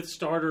their 5th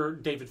starter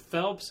David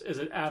Phelps? Is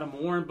it Adam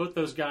Warren? Both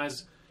those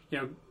guys,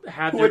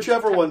 had their...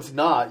 Whichever one's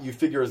not, you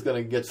figure is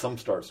going to get some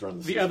starts during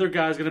the season. The other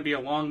guy's going to be a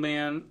long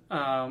man.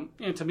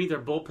 And to me, their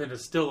bullpen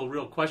is still a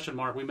real question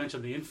mark. We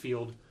mentioned the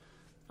infield.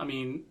 I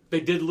mean, they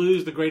did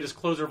lose the greatest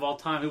closer of all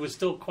time, who was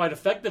still quite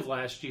effective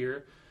last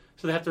year.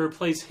 So they have to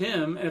replace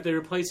him. And if they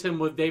replace him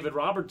with David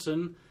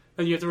Robertson,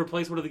 then you have to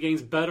replace one of the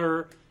game's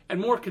better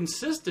and more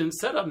consistent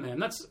setup men.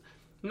 That's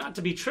not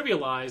to be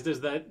trivialized, is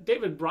that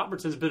David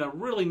Robertson's been a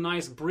really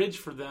nice bridge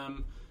for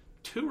them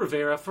to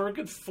Rivera for a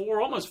good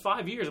 4, almost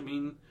 5 years. I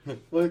mean,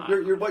 well,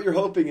 what you're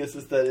hoping is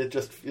that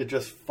it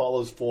just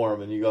follows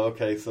form, and you go,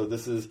 okay, so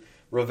this is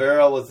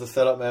Rivera was the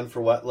setup man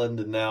for Wetland,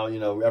 and now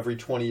every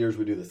 20 years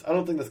we do this. I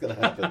don't think that's going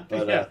to happen.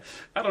 But yeah,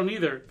 I don't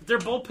either. Their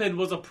bullpen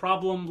was a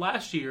problem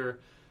last year.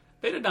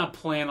 They did not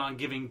plan on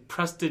giving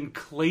Preston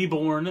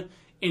Claiborne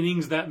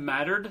innings that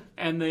mattered,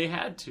 and they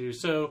had to.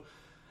 So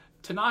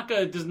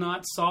Tanaka does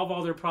not solve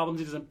all their problems.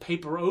 He doesn't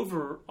paper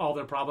over all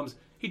their problems.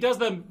 He does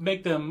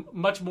make them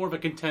much more of a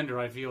contender,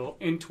 I feel,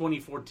 in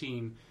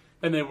 2014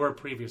 than they were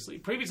previously.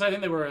 Previously, I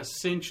think they were a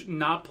cinch,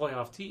 not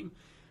playoff team.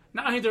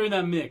 Now I think they're in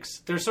that mix.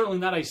 They're certainly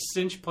not a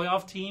cinch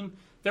playoff team.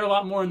 They're a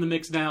lot more in the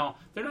mix now.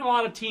 There are not a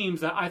lot of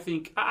teams that I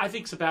think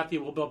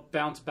Sabathia will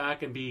bounce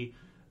back and be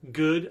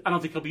good. I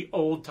don't think he'll be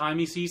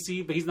old-timey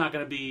CC, but he's not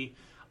going to be...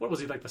 What was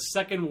he, like the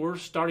second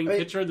worst starting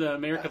pitcher in the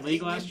American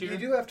League last year? You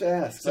do have to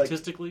ask.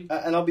 Statistically.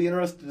 And I'll be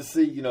interested to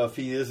see, if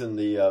he is in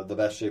the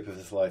best shape of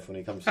his life when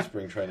he comes to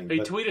spring training.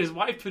 His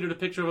wife tweeted a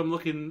picture of him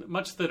looking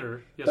much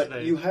thinner yesterday.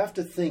 But you have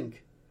to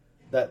think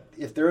that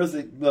if there is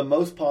the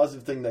most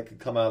positive thing that could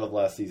come out of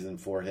last season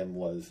for him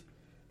was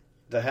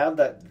to have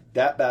that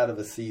bad of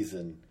a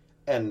season.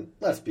 And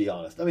let's be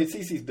honest. I mean,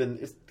 CeCe's been...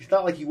 It's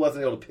not like he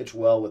wasn't able to pitch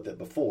well with it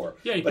before.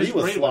 Yeah, but he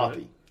was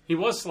sloppy. He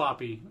was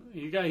sloppy.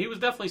 He was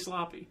definitely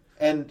sloppy.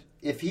 And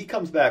if he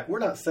comes back, we're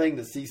not saying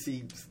that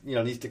CC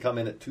needs to come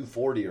in at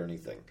 240 or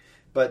anything.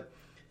 But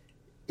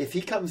if he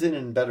comes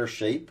in better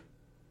shape,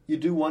 you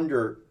do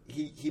wonder,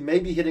 he may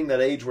be hitting that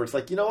age where it's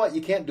like, you know what,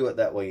 you can't do it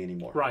that way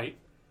anymore. Right.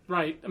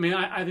 I mean,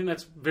 I think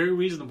that's very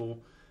reasonable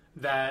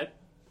that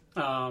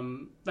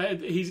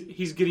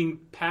he's getting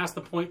past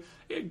the point.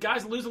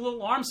 Guys lose a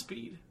little arm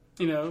speed.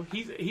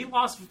 He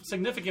lost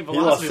significant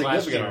velocity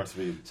last year. Arm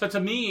speed. So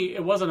to me,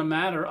 it wasn't a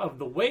matter of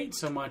the weight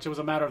so much. It was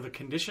a matter of the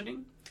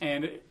conditioning.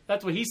 And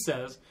that's what he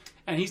says.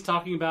 And he's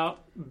talking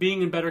about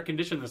being in better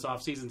condition this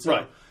offseason. So,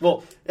 right.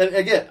 Well, and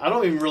again, I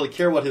don't even really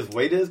care what his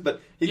weight is, but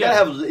he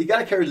got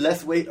to carry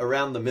less weight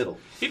around the middle.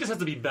 He just has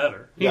to be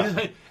better.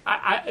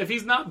 If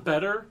he's not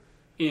better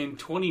in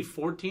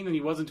 2014 than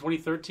he was in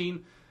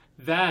 2013,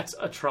 that's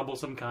a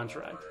troublesome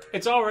contract.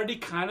 It's already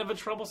kind of a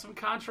troublesome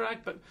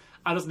contract, but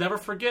I'll just never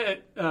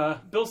forget,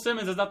 Bill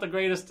Simmons is not the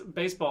greatest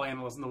baseball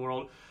analyst in the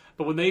world,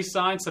 But when they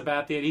signed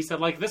Sabathia, and he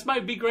said, like, this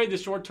might be great in the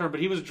short term, but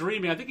he was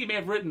dreaming. I think he may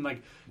have written,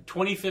 like,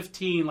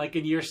 2015, like,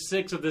 in year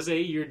 6 of this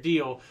 8-year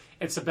deal,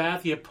 and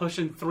Sabathia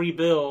pushing $3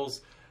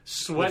 bills,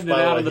 sweating it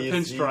out in the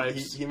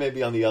pinstripes. He may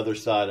be on the other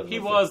side of it. He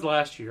was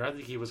last year. I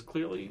think he was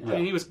clearly. Yeah. I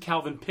mean, he was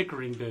Calvin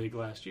Pickering big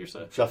last year.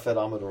 So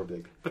Shafet Amador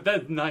big. But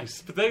that's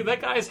nice. But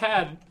that guy's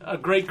had a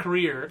great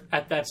career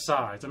at that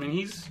size. I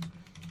mean,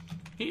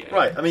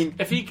 right. I mean,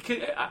 if he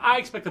could, I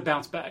expect to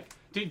bounce back.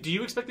 Do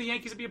you expect the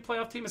Yankees to be a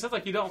playoff team? It sounds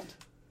like you don't.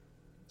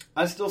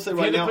 I still say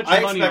right now, I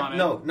expect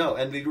no.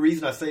 And the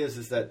reason I say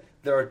is that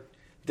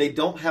they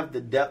don't have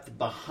the depth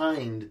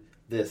behind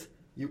this.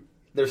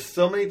 There's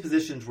so many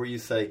positions where you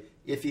say,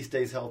 if he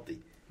stays healthy.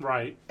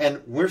 Right.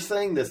 And we're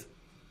saying this,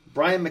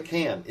 Brian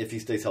McCann, if he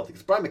stays healthy.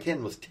 Because Brian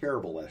McCann was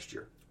terrible last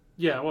year.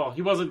 Yeah, well,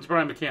 he wasn't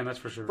Brian McCann, that's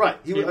for sure. Right.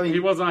 He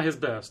was not his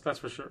best, that's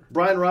for sure.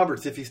 Brian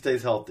Roberts, if he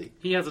stays healthy.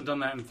 He hasn't done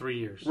that in 3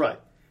 years. Right.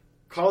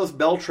 Carlos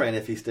Beltran,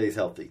 if he stays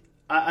healthy.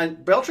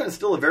 Beltran is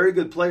still a very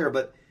good player,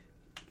 but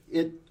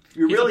it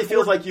really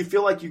feels like you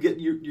get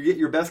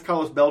your best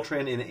Carlos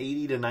Beltran in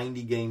 80 to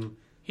 90 game.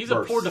 He's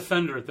a poor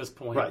defender at this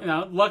point. Right.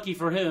 Now, lucky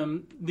for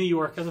him, New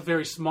York has a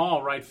very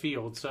small right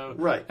field, so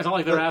right. It's not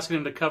like they're asking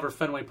him to cover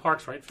Fenway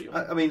Park's right field.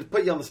 I mean,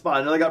 put you on the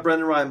spot. I know they got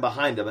Brendan Ryan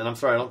behind him, and I'm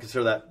sorry, I don't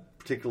consider that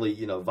particularly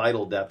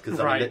vital depth because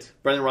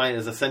Brendan Ryan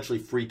is essentially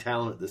free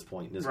talent at this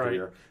point in his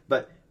career.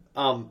 But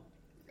how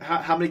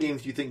many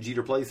games do you think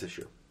Jeter plays this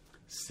year?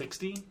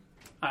 60.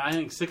 I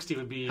think 60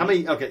 would be. How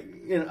many? Okay,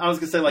 I was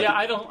gonna say like. Yeah,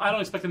 I don't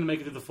expect him to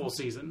make it through the full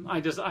season.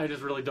 I just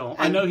really don't.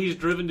 I know he's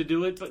driven to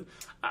do it, but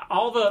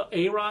all the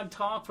A-Rod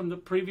talk from the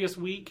previous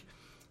week,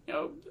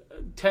 and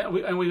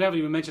we haven't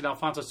even mentioned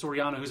Alfonso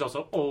Soriano, who's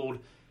also old.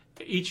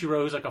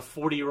 Ichiro, who's like a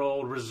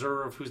 40-year-old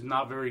reserve who's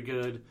not very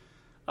good.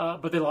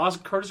 But they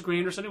lost Curtis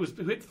Granderson, who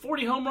hit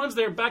 40 home runs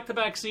there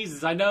back-to-back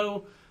seasons. I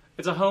know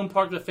it's a home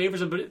park that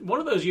favors him, but one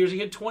of those years he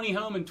hit 20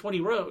 home and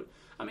 20 road.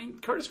 I mean,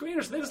 Curtis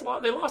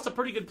Granderson, they lost a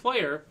pretty good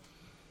player.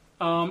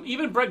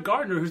 Even Brett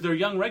Gardner, who's their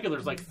young regular,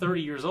 is like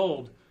 30 years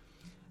old.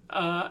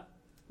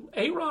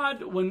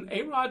 A-Rod, when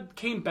A-Rod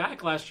came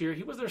back last year,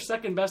 he was their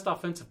second best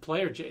offensive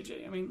player,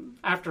 JJ. I mean,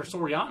 after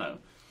Soriano.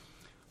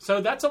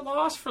 So that's a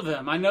loss for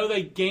them. I know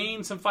they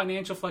gained some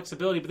financial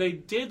flexibility, but they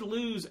did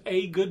lose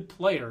a good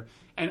player.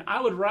 And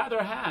I would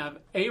rather have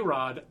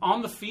A-Rod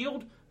on the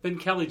field than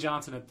Kelly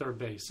Johnson at third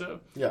base. So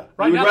yeah,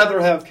 you'd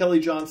rather have Kelly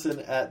Johnson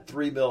at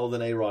 $3 million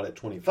than A-Rod at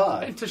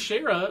 25. And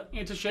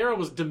Teixeira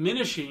was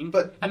diminishing,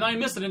 and I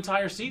missed an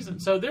entire season.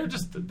 So they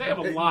have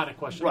a lot of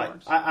question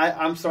marks.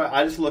 I'm sorry.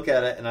 I just look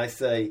at it and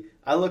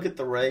I look at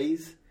the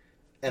Rays,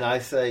 and I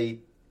say,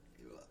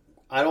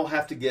 I don't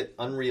have to get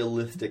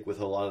unrealistic with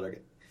a lot of their.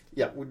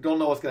 Yeah, we don't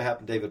know what's going to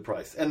happen to David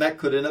Price. And that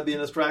could end up being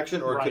a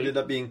distraction, or it could end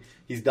up being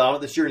he's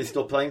dominant this year and he's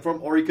still playing for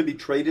him, or he could be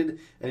traded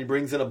and he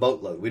brings in a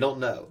boatload. We don't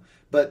know.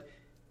 But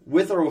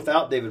with or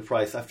without David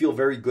Price, I feel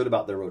very good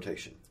about their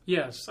rotation.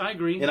 Yes, I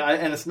agree.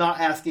 And it's not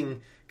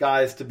asking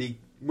guys to be.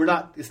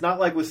 It's not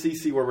like with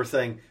CC where we're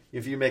saying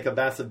if you make a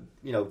massive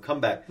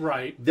comeback.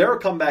 Right. Their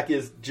comeback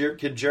is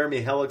can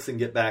Jeremy Hellickson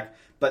get back?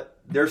 But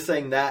they're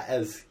saying that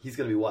as he's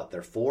going to be what,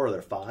 their 4 or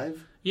their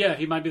 5? Yeah,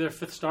 he might be their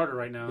 5th starter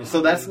right now.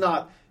 So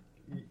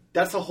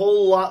that's a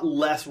whole lot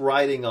less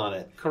riding on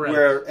it. Correct.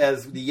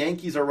 Whereas the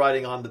Yankees are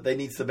riding on that they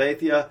need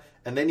Sabathia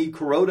and they need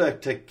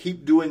Kuroda to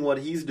keep doing what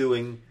he's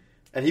doing.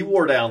 And he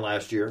wore down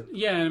last year.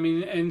 Yeah, I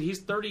mean, and he's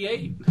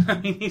 38. I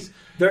mean, he's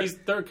third.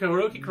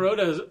 Hiroki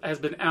Kuroda has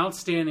been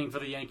outstanding for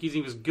the Yankees.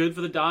 He was good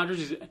for the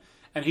Dodgers,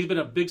 and he's been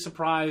a big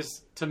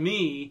surprise to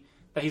me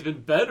that he's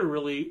been better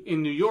really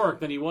in New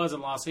York than he was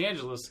in Los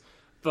Angeles.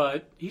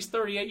 But he's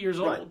 38 years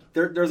old.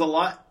 Right. There's a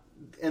lot,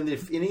 and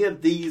if any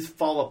of these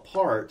fall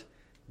apart,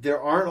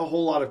 there aren't a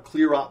whole lot of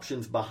clear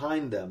options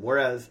behind them.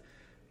 Whereas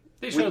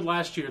they showed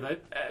last year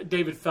that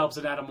David Phelps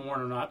and Adam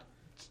Warren are not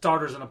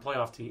starters in a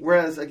playoff team.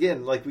 Whereas,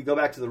 again, like we go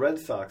back to the Red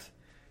Sox,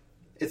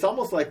 it's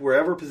almost like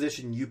wherever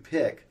position you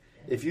pick,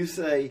 if you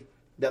say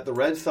that the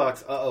Red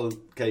Sox,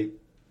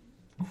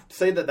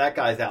 say that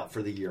guy's out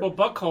for the year. Well,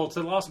 Buchholz,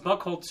 they lost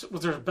Buchholz,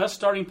 was their best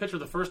starting pitcher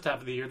the first half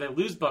of the year. They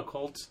lose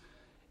Buchholz,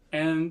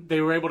 and they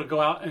were able to go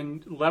out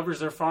and leverage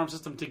their farm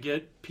system to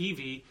get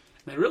Peavy.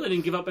 And they really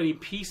didn't give up any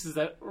pieces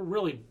that were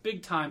really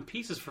big-time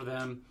pieces for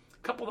them.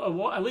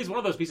 At least one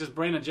of those pieces,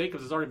 Brandon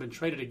Jacobs, has already been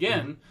traded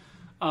again.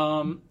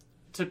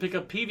 To pick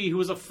up Peavy, who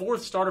was a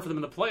 4th starter for them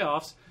in the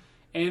playoffs,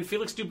 and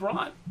Felix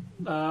Doubront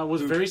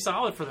was very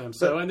solid for them.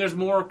 So, and there's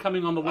more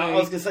coming on the way. I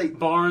was going to say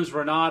Barnes,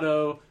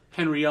 Renato,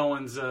 Henry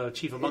Owens,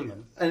 chief among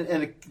them,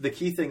 and the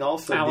key thing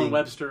also Alan being,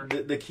 Webster.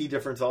 The key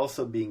difference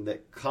also being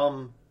that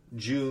come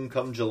June,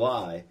 come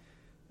July,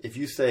 if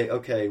you say,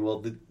 okay,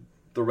 well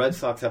the Red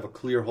Sox have a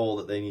clear hole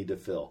that they need to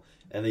fill,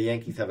 and the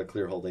Yankees have a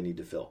clear hole they need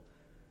to fill.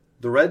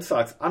 The Red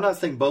Sox, I'm not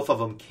saying both of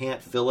them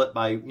can't fill it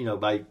by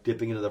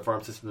dipping into the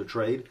farm system to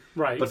trade.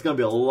 Right. But it's going to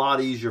be a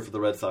lot easier for the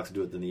Red Sox to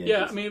do it than the Yankees.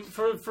 Yeah, I mean,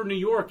 for New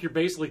York, you're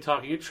basically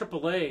talking at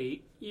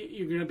AAA,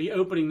 you're going to be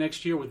opening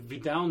next year with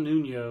Vidal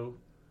Nuno,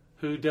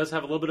 who does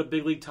have a little bit of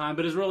big league time,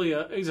 but is really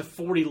he's a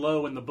 40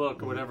 low in the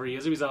book or whatever he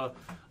is. He's a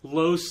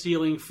low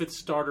ceiling 5th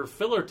starter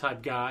filler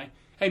type guy.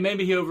 hey,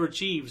 maybe he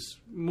overachieves.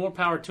 More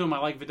power to him. I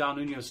like Vidal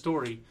Nuno's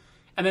story.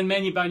 And then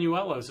Manny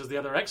Banuelos is the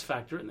other X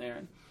factor in there.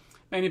 And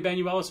Manny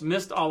Banuelos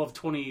missed all of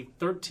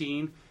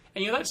 2013.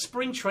 And that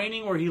spring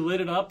training where he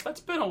lit it up, that's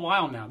been a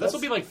while now. This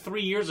will be like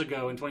 3 years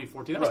ago in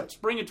 2014. That was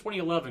spring of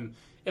 2011,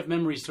 if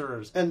memory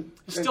serves. And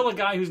still a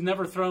guy who's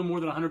never thrown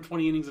more than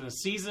 120 innings in a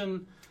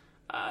season.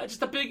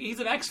 He's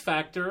an X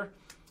factor.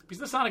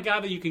 He's not a guy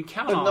that you can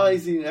count on. No,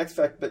 he's an X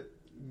factor, but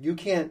you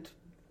can't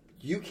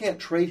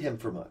trade him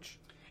for much.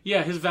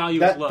 Yeah, his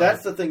value is low.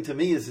 That's the thing to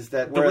me is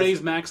that the Rays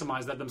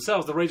maximize that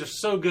themselves. The Rays are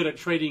so good at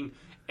trading.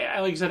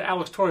 Like you said,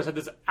 Alex Torres had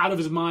this out of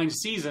his mind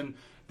season.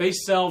 They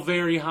sell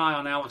very high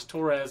on Alex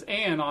Torres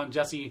and on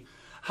Jesse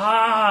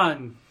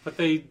Hahn, but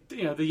the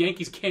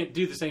Yankees can't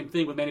do the same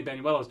thing with Manny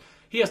Banuelos.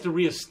 He has to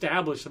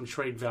reestablish some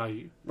trade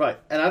value. Right,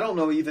 and I don't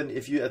know even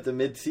if you at the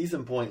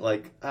mid-season point,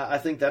 I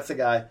think that's a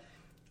guy.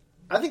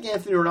 I think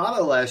Anthony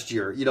Renato last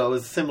year, it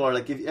was similar.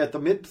 Like at the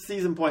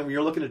mid-season point when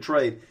you're looking to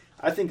trade,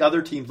 I think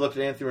other teams looked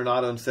at Anthony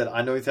Renato and said,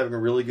 "I know he's having a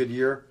really good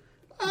year.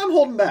 I'm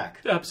holding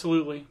back."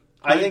 Absolutely,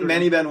 I think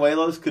Manny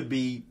Banuelos could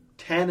be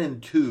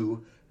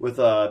 10-2. With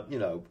a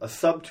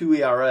sub-2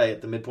 ERA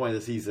at the midpoint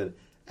of the season,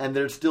 and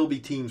there'd still be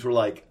teams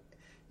where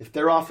if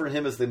they're offering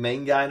him as the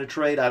main guy in a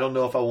trade, I don't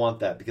know if I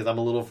want that because I'm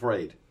a little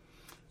afraid.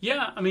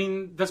 Yeah, I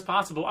mean that's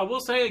possible. I will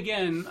say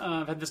again,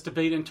 I've had this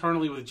debate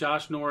internally with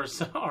Josh Norris,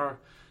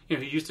 who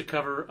used to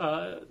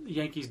cover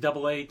Yankees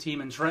AA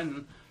team in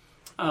Trenton.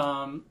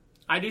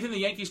 I do think the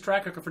Yankees'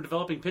 track record for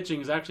developing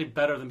pitching is actually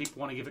better than people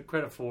want to give it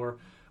credit for,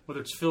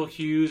 whether it's Phil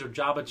Hughes or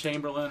Jabba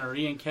Chamberlain or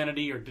Ian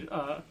Kennedy or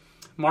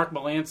Mark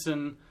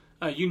Melanson.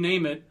 You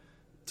name it.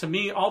 To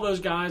me, all those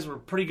guys were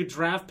pretty good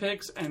draft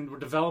picks and were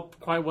developed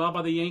quite well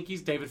by the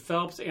Yankees. David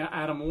Phelps,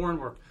 Adam Warren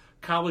were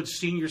college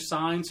senior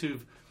signs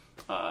who've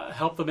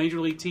helped the major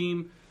league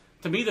team.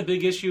 To me, the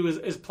big issue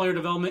is player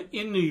development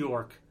in New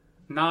York,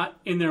 not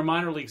in their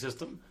minor league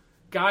system.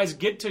 Guys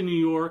get to New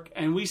York,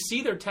 and we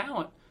see their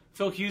talent.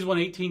 Phil Hughes won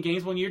 18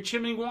 games one year.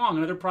 Chim-Ning Wong,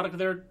 another product of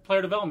their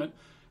player development,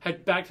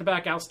 had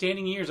back-to-back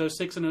outstanding years,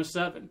 06 and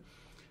 07.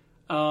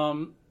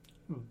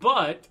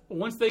 But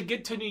once they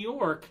get to New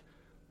York,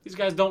 these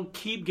guys don't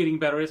keep getting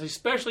better. It's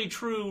especially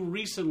true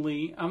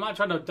recently. I'm not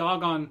trying to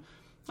dog on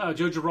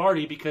Joe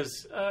Girardi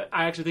because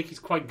I actually think he's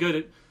quite good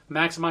at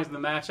maximizing the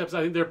matchups.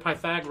 I think their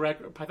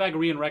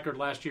Pythagorean record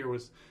last year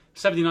was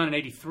 79 and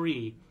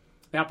 83.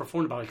 They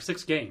outperformed by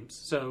 6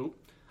 games. So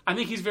I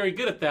think he's very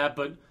good at that,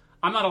 but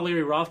I'm not a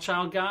Larry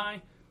Rothschild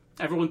guy.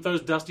 Everyone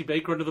throws Dusty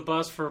Baker under the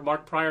bus for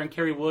Mark Pryor and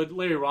Kerry Wood.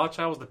 Larry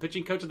Rothschild was the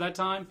pitching coach at that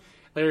time.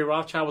 Larry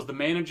Rothschild was the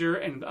manager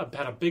and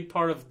had a big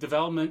part of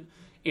development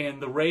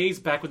in the Rays,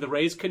 back when the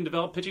Rays couldn't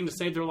develop pitching to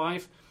save their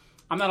life.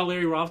 I'm not a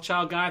Larry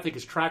Rothschild guy. I think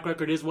his track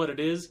record is what it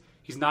is.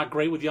 He's not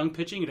great with young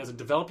pitching. He doesn't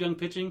develop young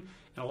pitching.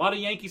 And a lot of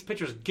Yankees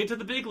pitchers get to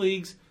the big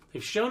leagues.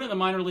 They've shown it in the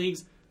minor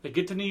leagues. They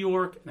get to New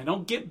York, and they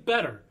don't get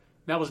better.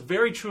 That was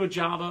very true of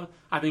Java.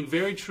 I think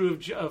very true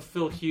of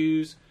Phil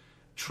Hughes.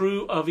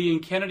 True of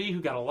Ian Kennedy,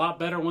 who got a lot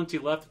better once he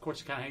left. Of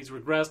course, he's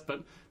regressed,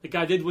 but the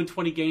guy did win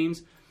 20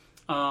 games.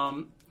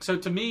 So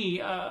to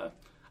me, I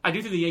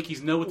do think the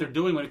Yankees know what they're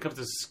doing when it comes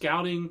to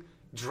scouting,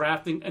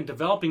 drafting, and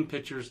developing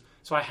pitchers.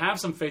 So I have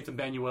some faith in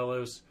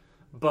Banuelos,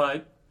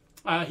 but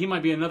he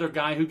might be another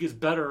guy who gets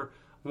better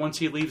once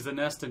he leaves the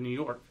nest in New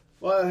York.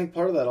 Well, I think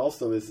part of that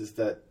also is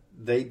that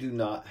they do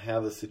not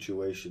have a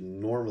situation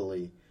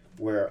normally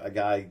where a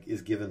guy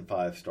is given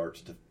 5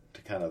 starts to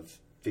kind of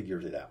figure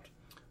it out.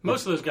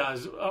 Most of those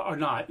guys are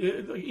not.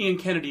 Ian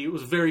Kennedy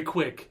was very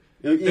quick.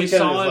 They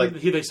saw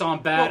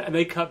him bad, and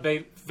they cut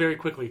bait very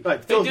quickly.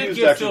 Right. Phil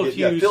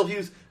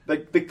Hughes,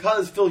 but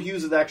because Phil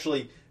Hughes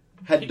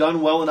had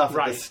done well enough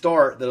at the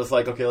start that it was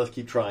like, okay, let's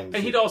keep trying.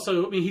 And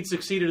he'd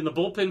succeeded in the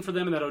bullpen for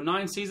them in that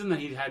 2009 season. Then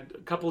he'd had a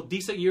couple of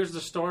decent years as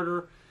a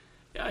starter.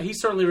 He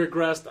certainly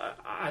regressed.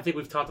 I think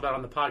we've talked about it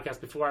on the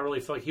podcast before. I really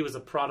feel like he was a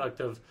product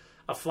of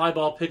a fly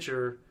ball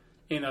pitcher.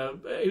 He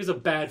was a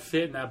bad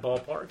fit in that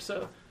ballpark.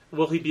 So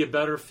will he be a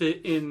better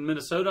fit in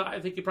Minnesota? I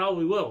think he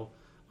probably will.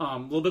 A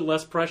little bit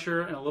less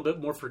pressure and a little bit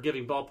more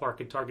forgiving ballpark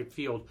and Target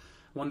Field.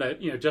 One that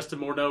Justin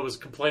Morneau was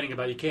complaining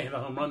about. You can't hit a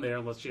home run there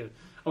unless you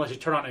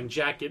turn on and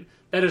jack it.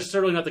 That is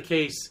certainly not the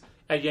case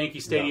at Yankee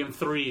Stadium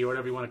 3 or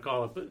whatever you want to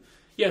call it. But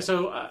yeah,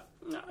 so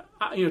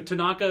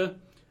Tanaka,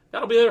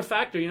 that'll be the other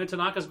factor.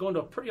 Tanaka's going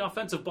to a pretty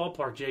offensive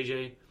ballpark.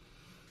 JJ,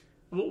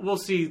 we'll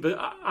see. But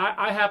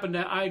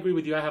I agree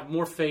with you. I have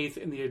more faith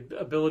in the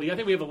ability. I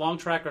think we have a long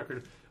track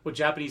record with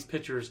Japanese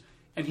pitchers.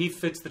 And he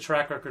fits the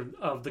track record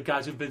of the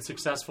guys who've been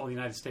successful in the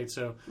United States.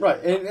 So right,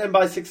 and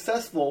by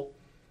successful,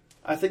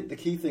 I think the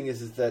key thing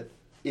is that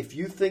if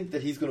you think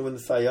that he's going to win the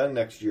Cy Young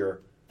next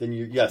year, then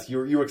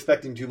you're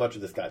expecting too much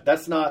of this guy.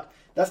 That's not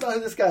who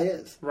this guy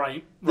is.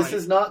 Right. This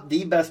is not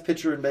the best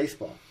pitcher in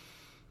baseball.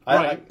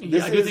 Right. I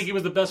do think he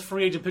was the best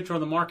free agent pitcher on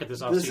the market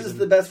this offseason. This is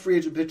the best free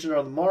agent pitcher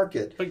on the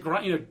market. But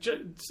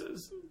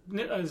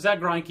Zach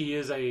Greinke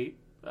is a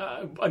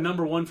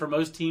number 1 for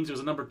most teams. It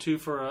was a number 2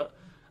 for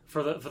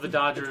the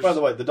Dodgers. Which, by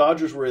the way, the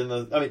Dodgers were in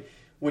the. I mean,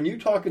 when you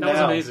talk now, that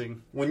was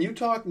amazing. When you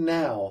talk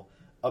now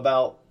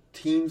about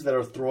teams that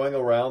are throwing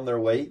around their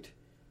weight,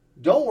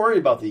 don't worry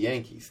about the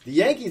Yankees. The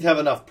Yankees have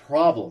enough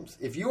problems.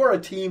 If you are a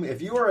team,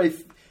 if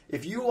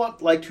you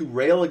want like to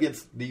rail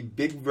against the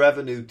big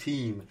revenue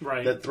team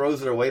that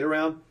throws their weight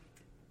around,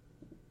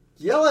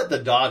 yell at the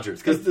Dodgers,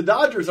 because the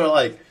Dodgers are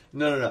like,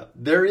 no.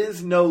 There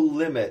is no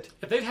limit.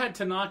 If they'd had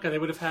Tanaka, they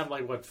would have had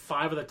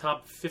 5 of the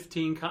top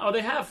 15.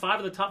 They have 5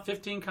 of the top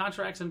 15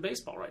 contracts in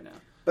baseball right now.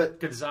 But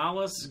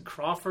Gonzalez,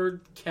 Crawford,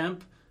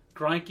 Kemp,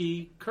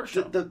 Greinke,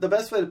 Kershaw. The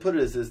best way to put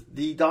it is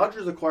the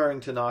Dodgers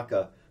acquiring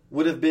Tanaka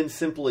would have been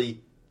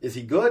simply, is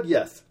he good?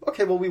 Yes.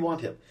 Okay, well, we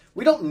want him.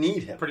 We don't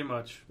need him. Pretty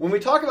much. When we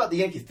talk about the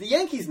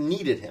Yankees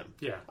needed him.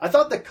 Yeah. I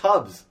thought the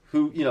Cubs,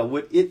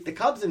 the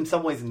Cubs in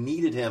some ways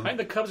needed him. I think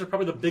the Cubs are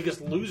probably the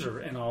biggest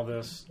loser in all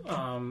this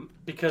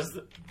because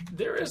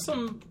there is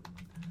some.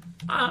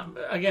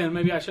 Again,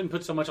 maybe I shouldn't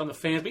put so much on the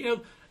fans,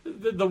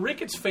 but the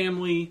Ricketts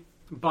family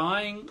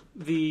buying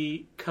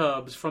the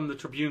Cubs from the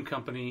Tribune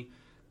Company.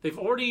 They've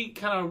already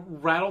kind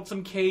of rattled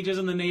some cages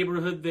in the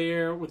neighborhood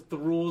there with the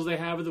rules they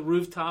have with the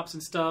rooftops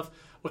and stuff.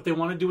 What they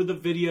want to do with the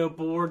video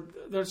board.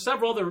 There's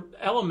several other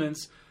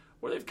elements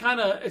where it's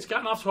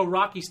gotten off to a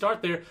rocky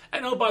start there.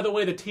 And oh, by the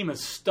way, the team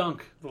has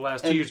stunk the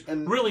last 2 years.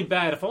 And really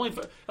bad. If only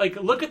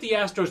look at the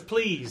Astros,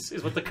 please,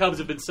 is what the Cubs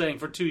have been saying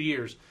for 2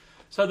 years.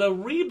 So the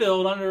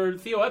rebuild under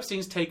Theo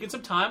Epstein's taken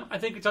some time. I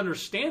think it's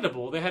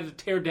understandable. They had to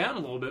tear down a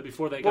little bit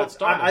before they got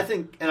started.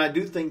 I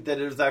do think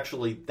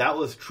that that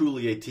was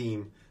truly a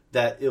team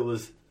that it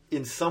was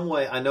in some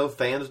way. I know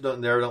fans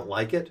don't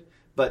like it,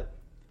 but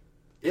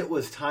it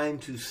was time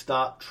to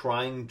stop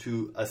trying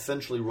to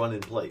essentially run in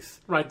place.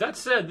 Right. That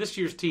said, this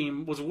year's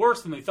team was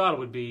worse than they thought it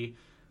would be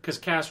because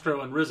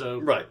Castro and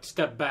Rizzo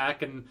stepped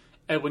back, and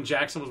Edwin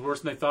Jackson was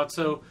worse than they thought.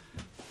 So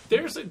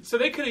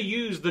they could have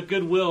used the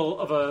goodwill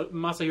of a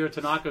Masahiro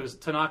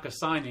Tanaka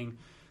signing.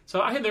 So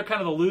I think they're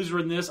kind of the loser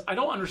in this. I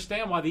don't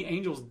understand why the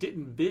Angels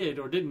didn't bid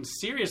or didn't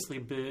seriously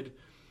bid.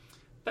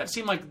 That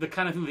seemed like the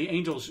kind of thing the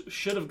Angels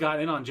should have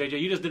gotten in on, JJ.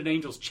 You just did an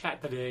Angels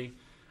chat today.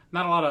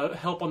 Not a lot of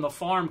help on the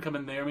farm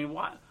coming there. I mean,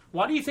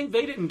 why do you think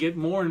they didn't get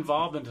more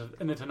involved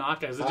in the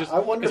Tanaka? Is it just, I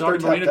wonder if they're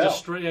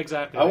tapped out.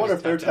 Exactly. I wonder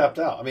if they're tapped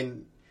out. I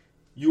mean,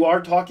 you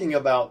are talking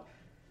about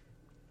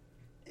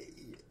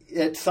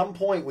at some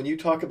point when you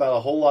talk about a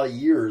whole lot of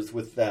years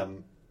with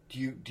them, do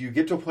you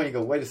get to a point and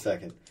go, wait a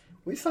second,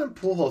 we signed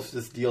Pujols to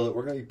this deal that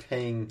we're going to be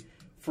paying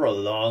for a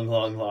long,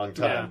 long, long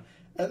time.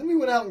 Yeah. And then we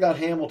went out and got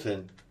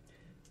Hamilton.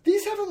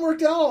 These haven't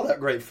worked out all that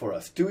great for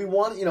us. Do we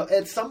want,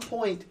 at some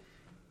point,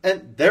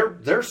 and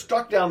they're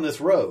stuck down this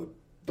road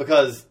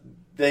because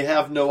they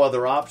have no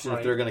other option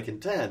if they're going to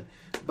contend.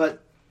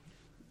 But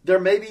there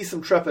may be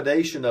some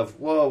trepidation of,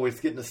 whoa, it's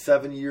getting to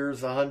 7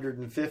 years,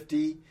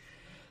 150.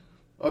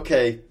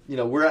 Okay,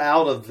 we're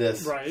out of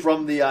this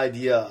from the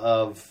idea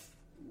of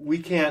we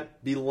can't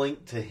be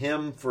linked to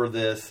him for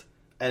this.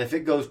 And if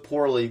it goes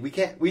poorly, we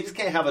just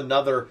can't have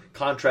another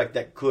contract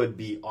that could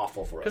be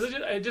awful for us. Because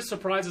it just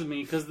surprises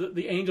me because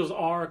the Angels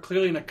are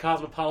clearly in a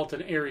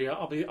cosmopolitan area,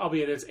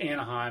 albeit it's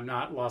Anaheim,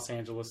 not Los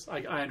Angeles.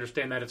 I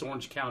understand that it's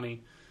Orange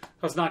County,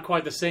 so it's not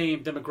quite the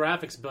same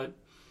demographics. But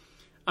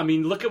I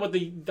mean, look at what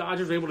the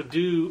Dodgers were able to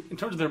do in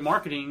terms of their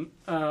marketing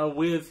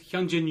with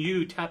Hyunjin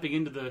Ryu tapping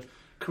into the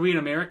Korean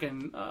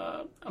American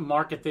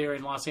market there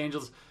in Los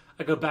Angeles.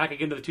 I go back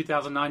again to the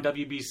 2009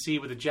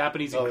 WBC with the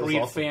Japanese and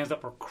Korean fans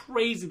that were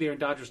crazy there in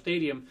Dodger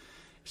Stadium.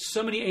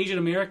 So many Asian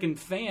American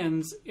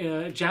fans,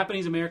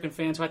 Japanese American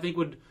fans, who I think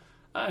would,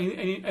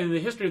 in the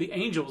history of the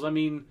Angels, I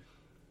mean,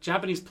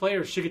 Japanese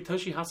player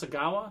Shigetoshi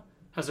Hasegawa.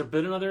 Has there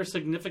been another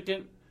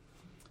significant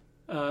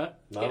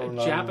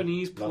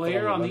Japanese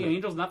player on the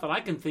Angels? Not that I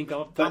can think of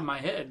off the top of my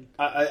head.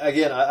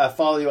 I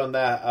follow you on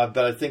that,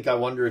 but I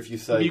wonder if you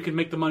say... You can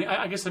make the money.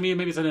 I guess,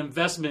 maybe it's an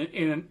investment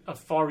in a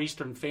Far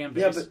Eastern fan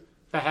base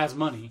that has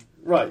money.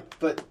 Right,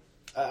 but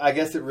I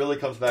guess it really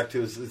comes back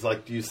to is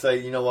like, do you say,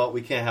 you know what,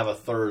 we can't have a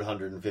third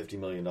 $150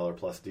 million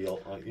plus deal?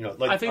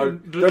 I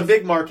think they're a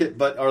big market,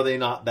 but are they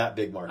not that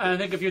big market? I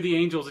think if you're the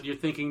Angels and you're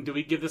thinking, do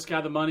we give this guy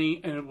the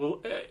money and it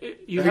will?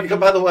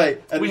 By the way,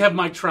 we have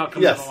Mike Trout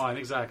coming down the line,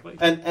 exactly.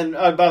 And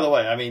by the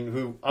way, I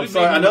mean, I'm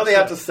sorry, I know they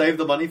have to save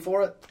the money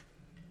for it.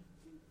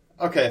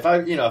 Okay, if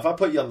I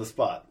put you on the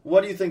spot,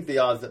 what do you think the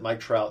odds that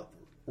Mike Trout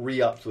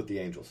re-ups with the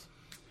Angels?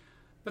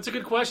 That's a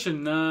good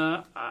question.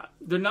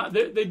 They're not.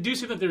 They do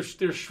seem that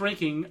they're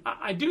shrinking.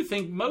 I do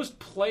think most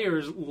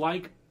players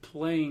like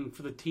playing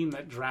for the team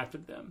that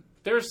drafted them.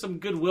 There's some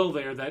goodwill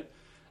there that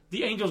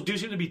the Angels do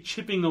seem to be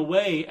chipping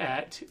away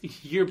at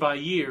year by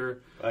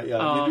year.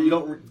 You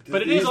don't.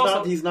 But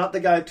he's not the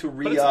guy to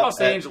re-up. But it's Los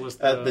Angeles,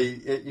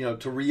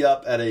 to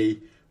re-up at a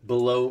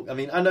below. I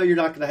mean, I know you're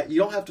not going to.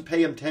 You don't have to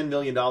pay him $10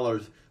 million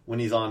when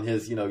he's on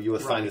his. You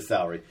assign his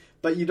salary,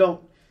 but you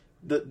don't.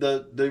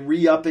 The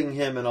re-upping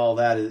him and all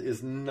that is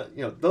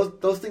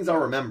those things are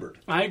remembered.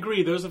 I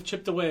agree. Those have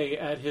chipped away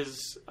at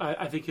his.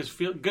 I think his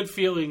good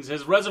feelings,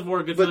 his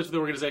reservoir of good feelings for the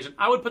organization.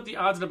 I would put the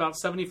odds at about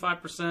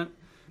 75%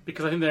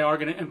 because I think they are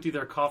going to empty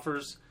their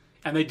coffers,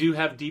 and they do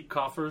have deep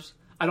coffers.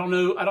 I don't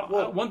know.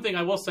 One thing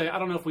I will say, I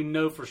don't know if we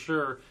know for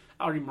sure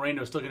Artie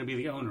Moreno is still going to be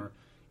the owner.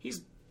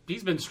 He's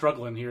been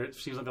struggling here. It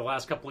seems like the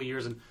last couple of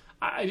years, and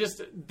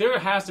there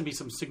has to be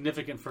some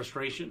significant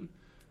frustration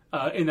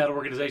in that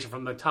organization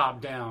from the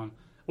top down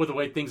with the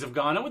way things have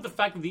gone, and with the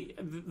fact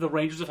that the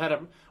Rangers have had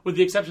with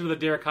the exception of the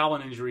Derek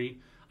Holland injury,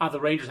 the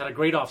Rangers had a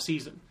great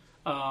offseason.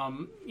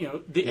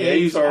 The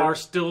A's are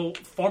still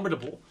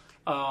formidable.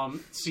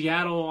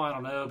 Seattle, I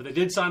don't know, but they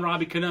did sign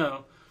Robbie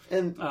Cano,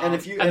 and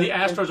the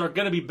Astros are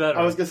going to be better.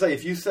 I was going to say,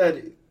 if you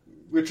said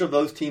which of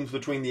those teams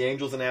between the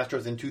Angels and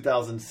Astros in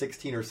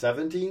 2016 or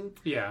 17,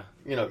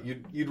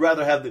 you'd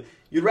rather have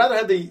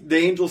the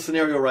Angels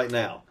scenario right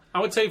now. I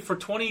would say for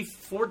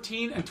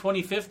 2014 and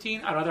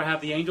 2015, I'd rather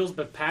have the Angels,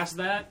 but past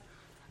that,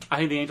 I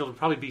think the Angels would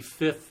probably be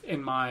fifth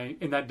in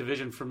that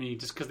division for me,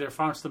 just because their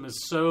farm system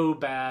is so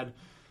bad.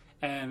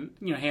 And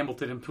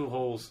Hamilton and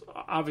Pujols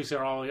obviously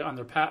are all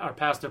are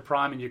past their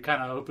prime, and you're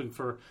kind of hoping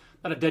for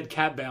not a dead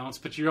cat bounce,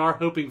 but you are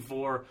hoping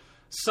for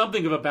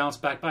something of a bounce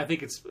back. But I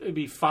think it'd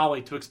be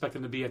folly to expect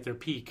them to be at their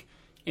peak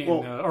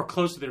or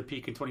close to their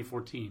peak in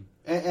 2014.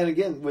 And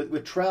again,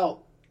 with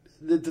Trout,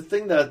 the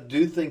thing that I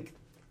do think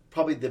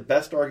probably the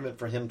best argument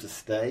for him to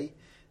stay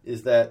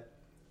is that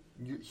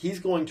he's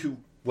going to,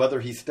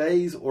 whether he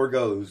stays or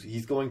goes,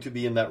 he's going to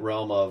be in that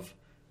realm of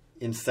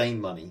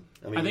insane money.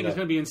 I think it's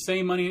going to be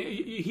insane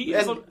money.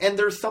 And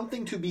there's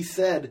something to be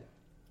said.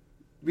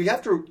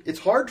 It's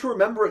hard to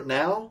remember it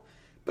now,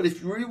 but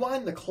if you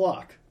rewind the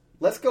clock,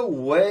 let's go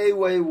way,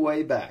 way,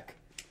 way back.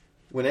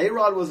 When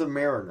A-Rod was a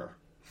Mariner,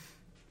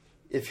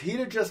 if he'd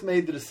have just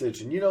made the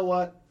decision, you know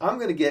what, I'm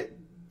going to get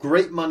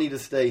great money to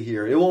stay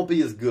here. It won't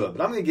be as good,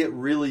 but I'm going to get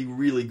really,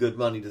 really good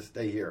money to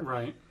stay here.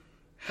 Right.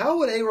 How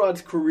would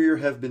A-Rod's career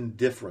have been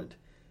different?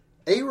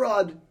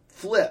 A-Rod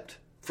flipped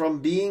from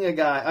being a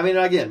guy,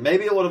 again,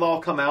 maybe it would have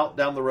all come out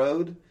down the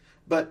road,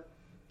 but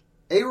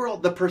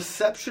A-Rod, the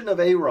perception of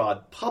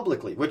A-Rod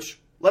publicly, which,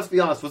 let's be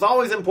honest, was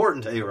always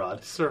important to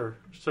A-Rod. Sure,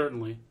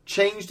 certainly.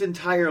 Changed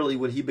entirely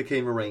when he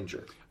became a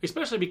Ranger.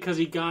 Especially because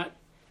he got,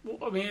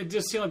 it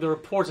just seemed like the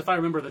reports, if I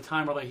remember the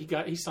time, were like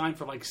he signed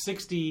for like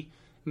 $60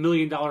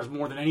 million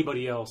more than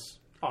anybody else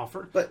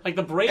offered. But like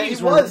the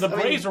Braves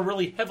were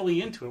really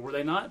heavily into it, were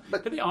they not?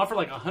 Did they offer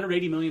like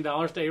 $180 million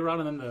to A-Rod,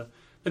 and then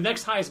the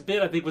next highest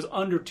bid, I think, was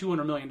under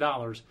 $200 million,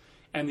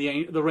 and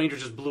the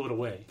Rangers just blew it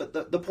away.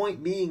 But the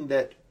point being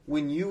that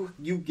when you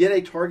get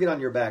a target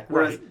on your back,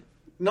 whereas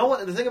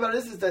the thing about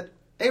it is that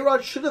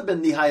A-Rod should have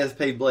been the highest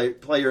paid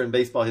player in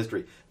baseball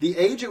history. The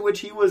age at which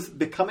he was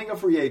becoming a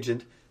free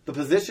agent, the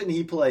position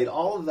he played,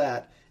 all of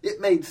that, it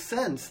made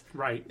sense.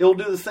 Right. It'll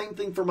do the same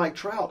thing for Mike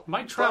Trout.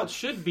 Mike Trout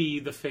should be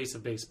the face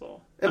of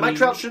baseball. And Mike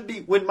Trout should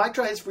be, when Mike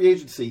Trout has free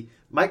agency,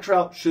 Mike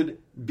Trout should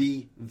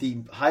be the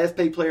highest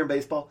paid player in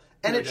baseball.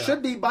 And it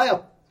should be by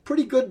a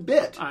pretty good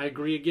bit. I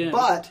agree again.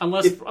 But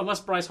unless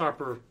Bryce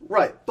Harper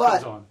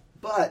comes on.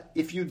 But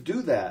if you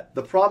do that,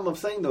 the problem I'm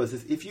saying, though, is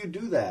if you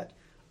do that,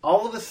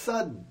 all of a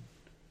sudden,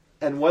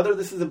 and whether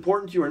this is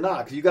important to you or not,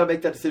 because you've got to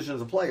make that decision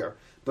as a player,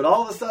 but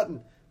all of a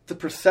sudden, the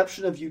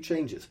perception of you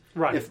changes.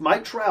 Right. If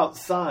Mike Trout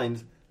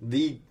signs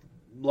the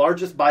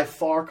largest by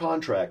far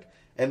contract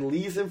and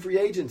leaves in free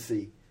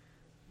agency,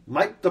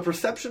 the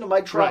perception of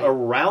Mike Trout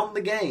around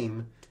the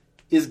game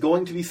is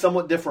going to be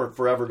somewhat different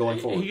forever going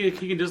forward. He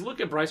can just look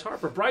at Bryce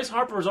Harper. Bryce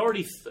Harper is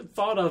already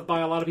thought of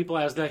by a lot of people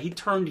as that he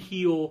turned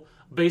heel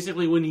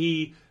basically when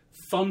he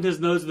thumbed his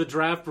nose at the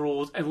draft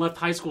rules and left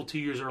high school 2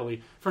 years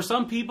early. For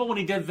some people, when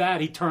he did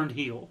that, he turned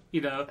heel.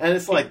 And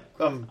it's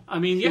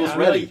he was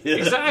ready.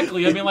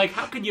 Exactly.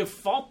 How can you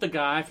fault the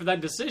guy for that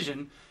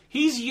decision?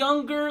 He's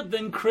younger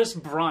than Chris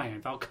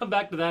Bryant. I'll come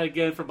back to that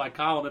again from my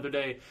column the other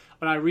day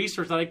when I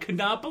researched that. I could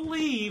not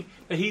believe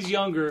that he's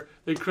younger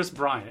than Chris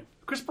Bryant.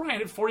 Chris Bryant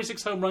hit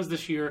 46 home runs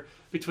this year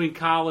between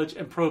college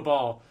and pro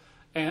ball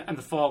and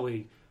the fall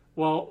league.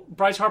 Well,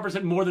 Bryce Harper's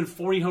hit more than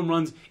 40 home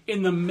runs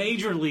in the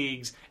major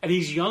leagues, and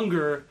he's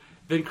younger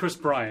than Chris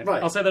Bryant.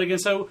 Right. I'll say that again.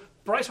 So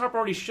Bryce Harper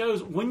already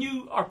shows when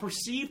you are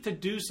perceived to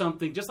do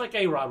something, just like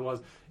A-Rod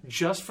was,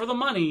 just for the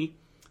money,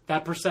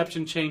 that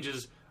perception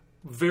changes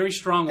very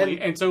strongly.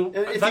 And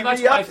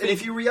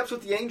if he re-ups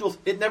with the Angels,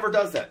 it never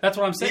does that. That's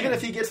what I'm saying. Even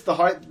if he gets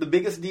the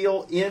biggest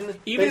deal in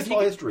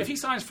baseball history. If he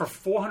signs for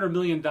 $400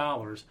 million,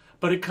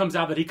 but it comes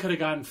out that he could have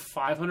gotten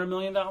 $500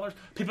 million,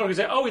 people are going to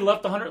say, oh, he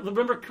left $100.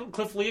 Remember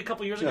Cliff Lee a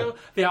couple years ago?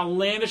 The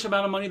outlandish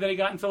amount of money that he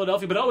got in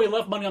Philadelphia, but he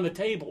left money on the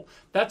table.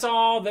 That's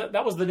all.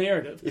 That was the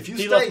narrative. If you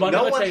stay,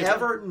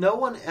 no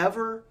one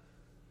ever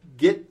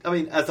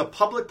as a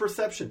public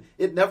perception,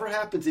 it never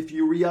happens if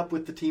you re-up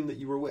with the team that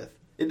you were with.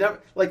 It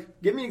never,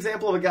 give me an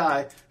example of a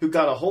guy who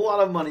got a whole lot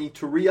of money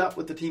to re-up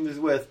with the team he's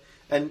with,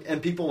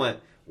 and people went,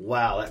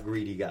 "Wow, that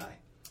greedy guy."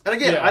 And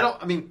again,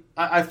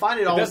 I find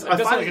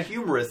it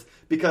humorous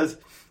because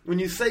when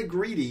you say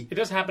greedy, it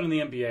does happen in the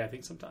NBA, I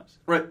think sometimes.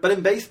 Right, but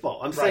in baseball,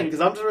 I'm saying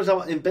because I'm just talking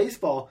about in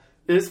baseball,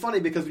 it is funny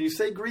because when you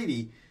say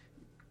greedy,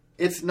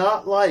 it's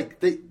not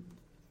like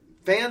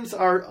fans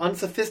are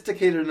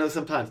unsophisticated enough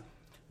sometimes.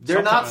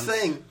 They're not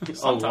saying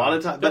a lot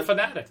of times. They're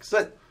fanatics,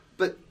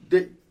 but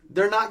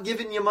they're not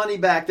giving you money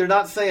back. They're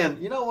not saying,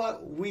 you know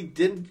what, we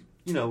didn't,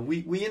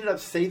 we ended up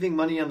saving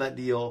money on that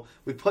deal.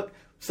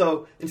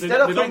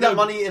 Instead of putting that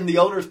money in the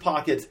owner's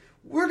pockets,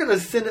 we're going to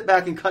send it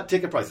back and cut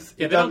ticket prices.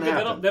 Yeah, It doesn't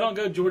happen. they don't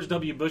go George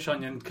W. Bush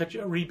on you and cut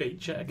you a rebate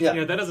check.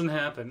 Yeah. That doesn't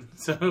happen.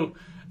 So,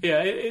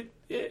 yeah,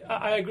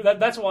 I agree.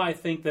 That's why I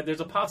think that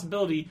there's a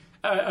possibility.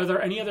 Are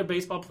there any other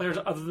baseball players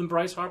other than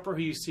Bryce Harper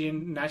who you see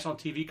in national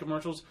TV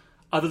commercials,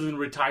 other than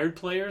retired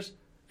players?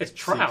 It's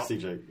Trout.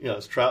 CJ. Yeah,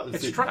 it's Trout.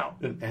 It's Trout.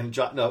 And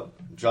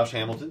Josh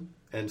Hamilton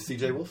and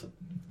CJ Wilson.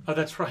 Oh,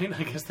 that's right.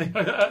 I guess they.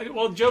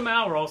 Well, Joe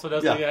Mauer also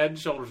does the Head and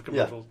Shoulders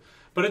commercials,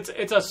 but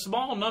it's a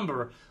small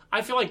number.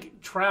 I feel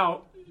like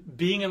Trout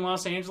being in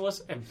Los Angeles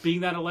and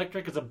being that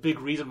electric is a big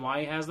reason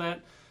why he has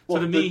that. So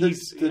to me,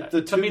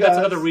 that's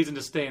another reason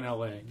to stay in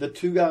LA. The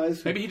two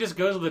guys, maybe he just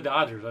goes to the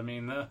Dodgers. I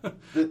mean,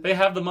 they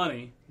have the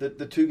money.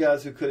 The two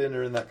guys who could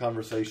enter in that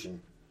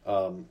conversation,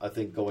 I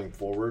think, going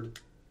forward,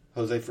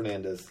 Jose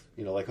Fernandez.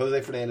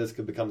 Jose Fernandez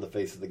could become the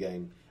face of the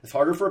game. It's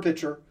harder for a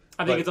pitcher.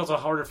 I think it's also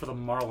harder for the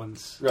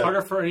Marlins. Right.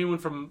 Harder for anyone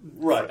from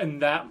in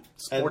that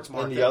sports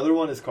market. And the other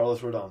one is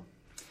Carlos Rodon.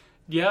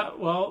 Yeah,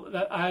 well,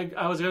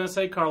 I was going to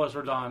say Carlos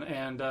Rodon,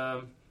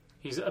 and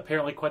he's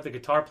apparently quite the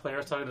guitar player. I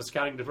was talking to the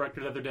scouting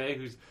director the other day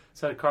who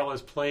said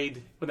Carlos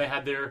played when they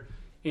had their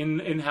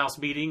in-house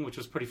meeting, which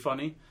was pretty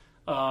funny.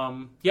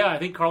 I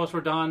think Carlos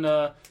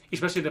Rodon,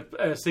 especially in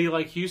a city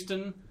like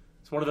Houston,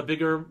 it's one of the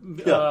bigger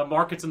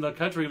markets in the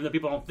country, even though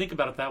people don't think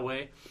about it that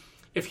way.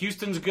 If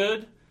Houston's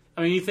good,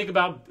 I mean, you think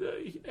about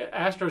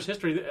Astros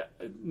history,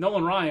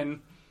 Nolan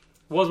Ryan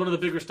was one of the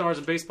bigger stars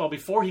in baseball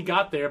before he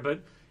got there,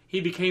 but he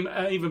became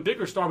an even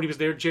bigger star when he was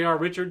there. J.R.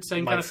 Richards,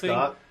 same kind of thing.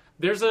 Scott.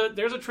 There's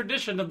a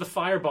tradition of the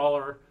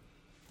fireballer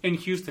in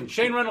Houston.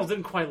 Shane Reynolds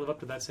didn't quite live up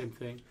to that same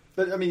thing.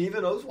 But I mean,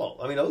 even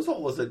Oswalt. I mean,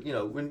 Oswalt was it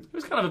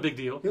was kind of a big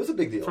deal. He was a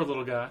big deal for a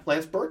little guy.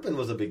 Lance Berkman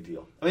was a big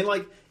deal. I mean,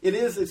 like it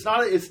is. It's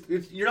not.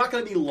 You're not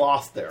going to be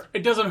lost there.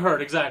 It doesn't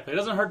hurt exactly. It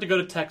doesn't hurt to go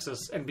to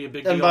Texas and be a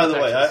big deal. And by the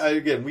way,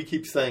 again, we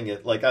keep saying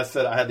it. Like I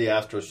said, I had the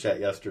Astros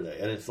chat yesterday,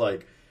 and it's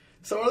like,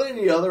 so are there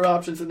any other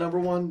options at number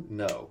one?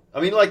 No.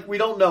 I mean, like we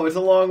don't know. It's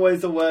a long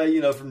ways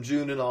away, from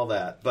June and all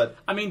that. But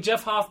I mean,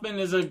 Jeff Hoffman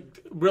is a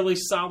really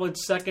solid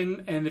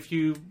second, and if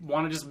you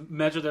want to just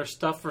measure their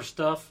stuff for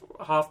stuff,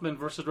 Hoffman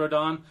versus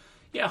Rodon.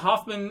 Yeah,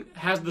 Hoffman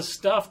has the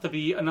stuff to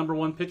be a number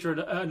one pitcher,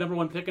 a number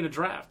one pick in a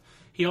draft.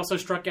 He also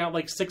struck out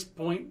like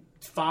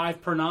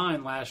 6.5 per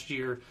 9 last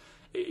year.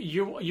 The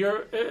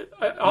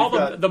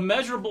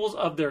measurables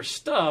of their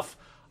stuff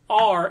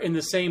are in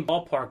the same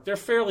ballpark. They're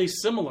fairly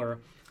similar,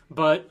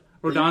 but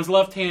Rodon's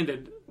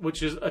left-handed,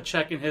 which is a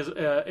check in his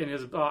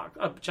box,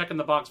 a check in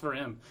the box for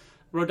him.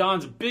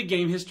 Rodon's big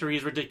game history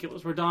is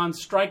ridiculous.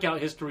 Rodon's strikeout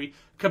history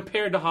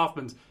compared to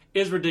Hoffman's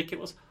is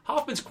ridiculous.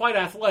 Hoffman's quite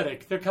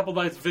athletic. There are a couple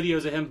of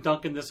videos of him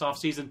dunking this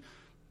offseason.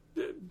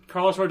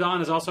 Carlos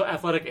Rodon is also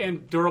athletic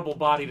and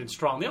durable-bodied and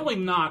strong. The only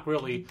knock,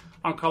 really,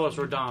 on Carlos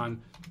Rodon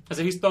is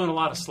that he's thrown a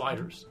lot of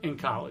sliders in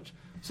college.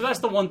 So that's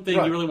the one thing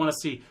you really want to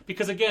see.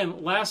 Because,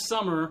 again, last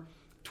summer,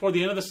 toward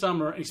the end of the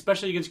summer,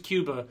 especially against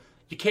Cuba,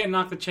 you can't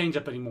knock the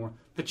changeup anymore.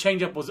 The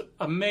changeup was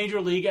a major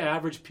league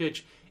average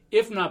pitch,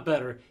 if not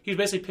better. He was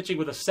basically pitching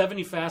with a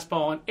 70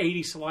 fastball, an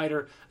 80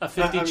 slider, a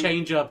 50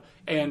 changeup,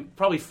 and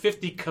probably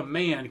 50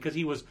 command because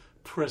he was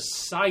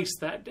precise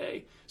that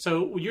day.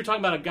 So when you're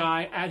talking about a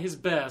guy at his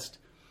best,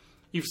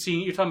 you're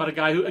talking about a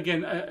guy who,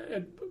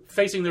 again,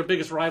 facing their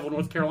biggest rival,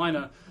 North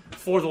Carolina,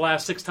 for the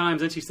last 6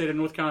 times NC State and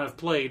North Carolina have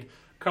played,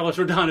 Carlos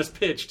Rodon has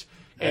pitched.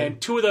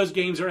 And 2 of those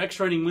games are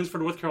extra inning wins for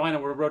North Carolina,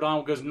 where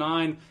Rodon goes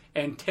 9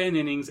 and 10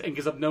 innings and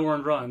gives up no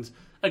earned runs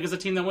against a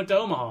team that went to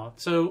Omaha.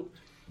 So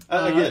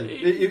again,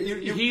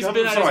 he's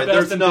been at his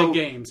best in big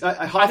games.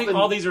 I think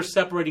all these are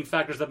separating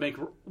factors that make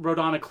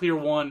Rodon a clear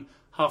 1,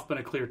 Hoffman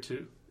a clear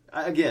 2.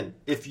 Again,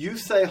 if you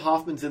say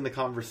Hoffman's in the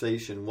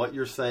conversation, what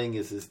you're saying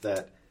is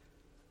that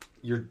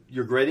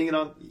you're grading it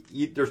on.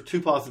 There's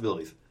 2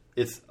 possibilities.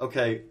 It's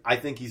okay. I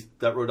think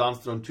that Rodon's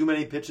thrown too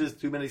many pitches,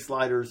 too many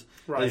sliders,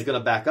 and he's going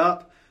to back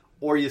up.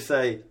 Or you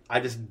say, I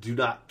just do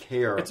not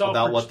care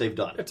about what they've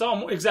done. It's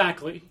all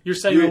exactly. You're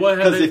saying what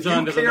have they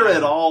done? Because if you care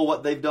at all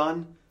what they've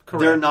done,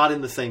 correct, they're not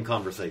in the same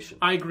conversation.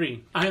 I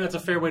agree. I think that's a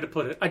fair way to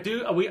put it. I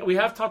do. We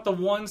have talked to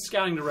one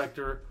scouting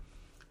director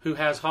who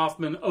has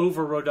Hoffman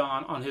over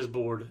Rodon on his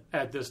board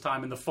at this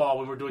time in the fall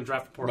when we're doing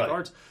draft report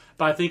cards.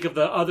 But I think of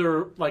the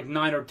other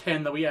 9 or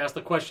 10 that we asked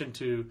the question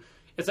to,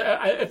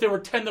 if there were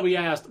 10 that we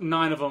asked,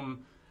 9 of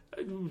them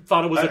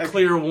thought it was a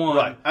clear 1.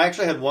 Right. I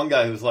actually had one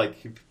guy who's like,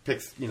 he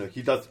picks,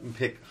 he doesn't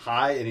pick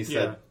high, and he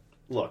said,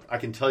 look, I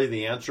can tell you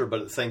the answer, but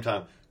at the same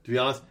time, to be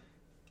honest,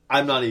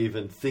 I'm not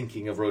even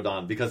thinking of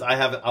Rodon because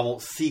I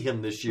won't see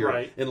him this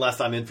year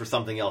unless I'm in for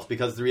something else.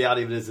 Because the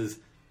reality of it is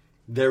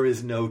there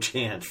is no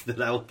chance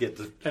that I will get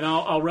to. And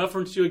I'll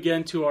reference you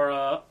again to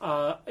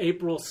our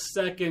April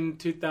 2nd,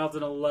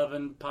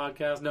 2011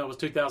 podcast. No, it was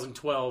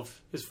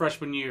 2012, his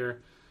freshman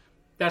year.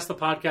 That's the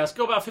podcast.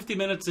 Go about 55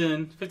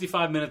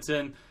 minutes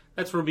in.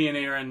 That's where me and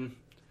Aaron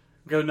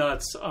go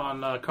nuts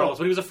on Carlos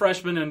when he was a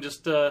freshman and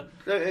just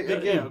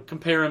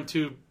compare him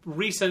to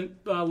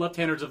recent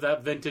left-handers of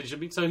that vintage. I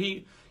mean, so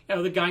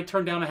the guy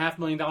turned down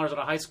 $500,000 out of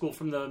high school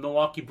from the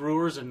Milwaukee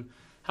Brewers and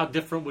how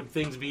different would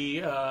things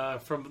be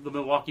from the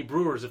Milwaukee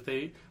Brewers if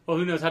they? Well,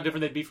 who knows how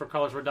different they'd be for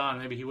Carlos Rodon?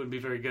 Maybe he wouldn't be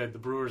very good. The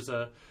Brewers'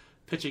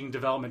 pitching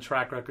development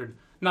track record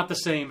not the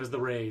same as the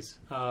Rays.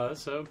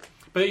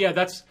 But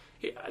yeah,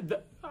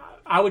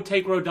 I would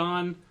take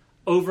Rodon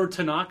over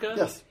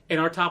Tanaka in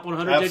our top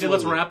 100. Absolutely. JJ,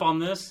 let's wrap on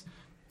this.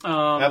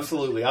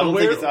 Absolutely. I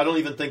don't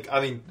even think.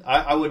 I mean,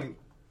 I wouldn't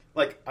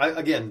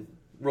again.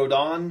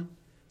 Rodon,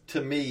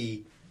 to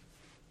me,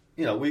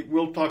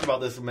 we'll talk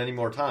about this many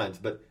more times,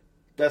 but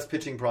best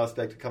pitching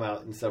prospect to come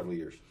out in several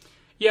years.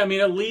 Yeah, I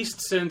mean, at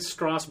least since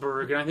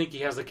Strasburg, and I think he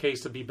has a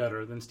case to be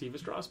better than Steven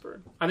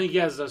Strasburg. I think he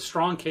has a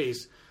strong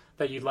case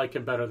that you'd like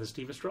him better than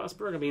Steven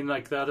Strasburg. I mean,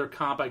 like the other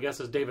comp, I guess,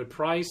 is David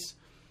Price.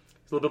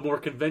 He's a little bit more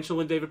conventional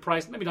than David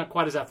Price. Maybe not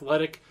quite as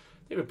athletic.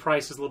 David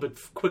Price is a little bit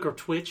quicker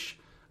twitch.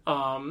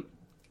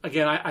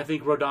 Again, I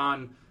think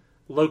Rodon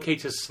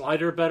locates his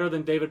slider better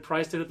than David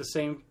Price did at the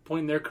same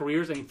point in their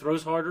careers, and he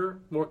throws harder,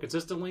 more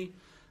consistently.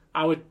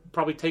 I would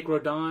probably take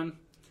Rodon.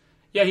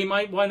 Yeah, he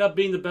might wind up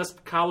being the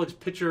best college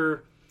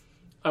pitcher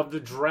of the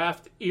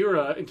draft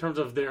era in terms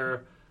of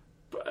their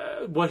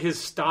what his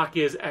stock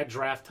is at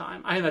draft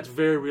time. I think that's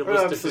very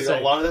realistic to say.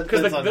 A lot of that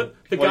depends on the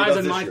what guys he does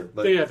in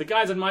this year, the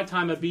guys in my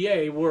time at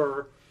BA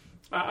were,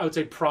 I would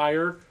say,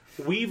 Pryor,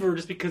 Weaver,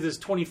 just because his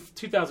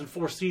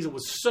 2004 season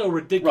was so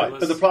ridiculous. Right,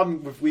 but the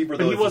problem with Weaver,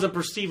 but he wasn't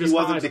perceived as he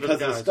high wasn't as because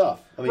those of guys. the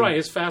stuff. I mean, Right,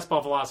 his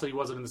fastball velocity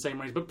wasn't in the same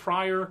range. But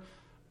Pryor,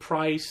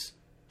 Price,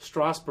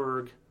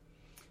 Strasburg,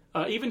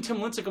 even Tim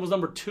Lincecum was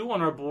number 2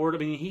 on our board. I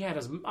mean, he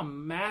had a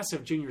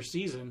massive junior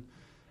season.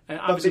 And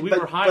obviously, we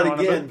were higher on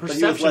him, but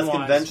he was less perception-wise,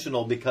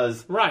 conventional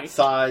because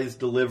size,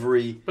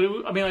 delivery.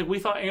 But we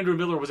thought Andrew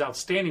Miller was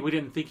outstanding. We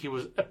didn't think he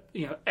was,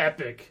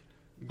 epic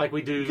like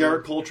we do.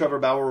 Garrett Cole, Trevor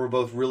Bauer were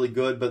both really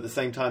good, but at the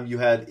same time,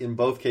 in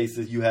both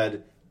cases, the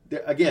thing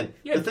that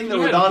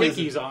Rodon is,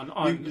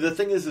 the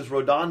thing is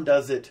Rodon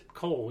does it.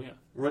 Cole, yeah.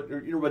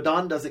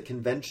 Rodon does it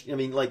convention. I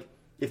mean, like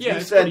if you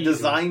said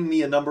design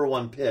me a number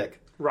 1 pick,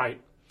 right?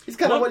 It's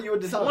kind of what you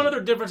would design. One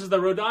other difference is that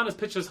Rodon has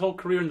pitched his whole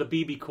career in the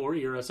BB Core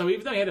era. So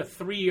even though he had a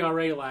 3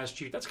 ERA last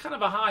year, that's kind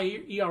of a high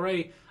ERA.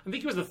 I think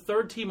he was the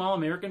 3rd-team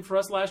All-American for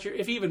us last year,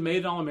 if he even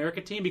made an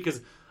All-America team,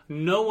 because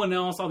no one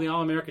else on the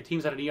All-America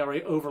teams had an ERA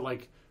over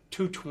like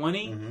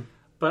 220. Mm-hmm.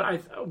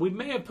 But we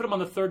may have put him on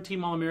the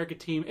 3rd-team All-America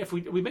team.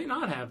 We may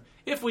not have.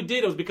 If we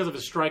did, it was because of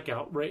his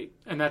strikeout rate,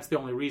 and that's the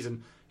only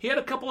reason. He had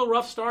a couple of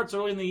rough starts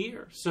early in the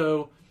year.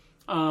 So,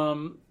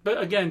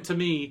 but again, to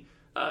me,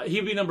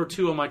 he'd be number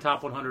 2 on my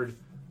top 100.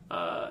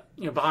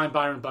 Behind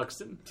Byron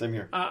Buxton. Same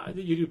here.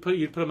 You'd put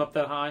him up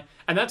that high,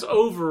 and that's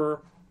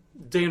over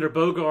Xander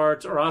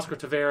Bogaerts or Oscar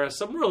Taveras,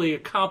 some really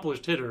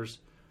accomplished hitters.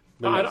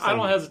 I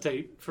don't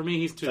hesitate. For me,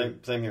 he's 2.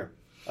 Same here.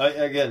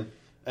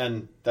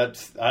 And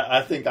that's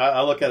I think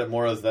I look at it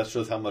more as that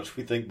shows how much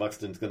we think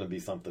Buxton's going to be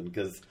something.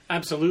 Because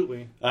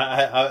absolutely,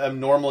 I'm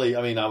normally.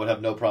 I mean, I would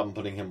have no problem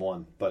putting him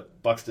 1,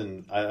 but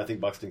Buxton, I think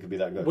Buxton could be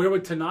that good. Where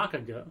would Tanaka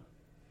go?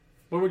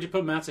 Where would you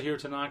put Masahiro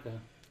Tanaka?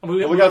 I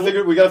mean, we got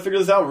to figure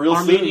this out real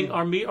soon.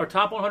 Our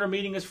top 100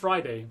 meeting is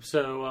Friday,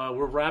 so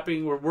we're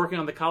working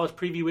on the college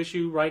preview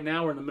issue right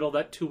now. We're in the middle of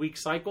that 2-week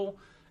cycle.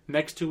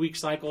 Next 2-week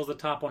cycle is the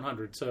top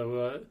 100.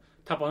 So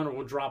top 100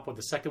 will drop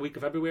the 2nd week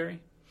of February.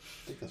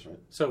 I think that's right.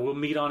 So we'll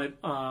meet on it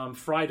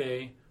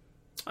Friday.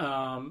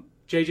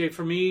 JJ,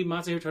 for me,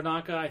 Masahiro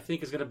Tanaka, I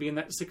think is going to be in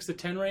that 6 to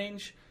 10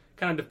 range.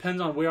 Kind of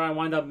depends on where I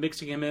wind up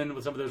mixing him in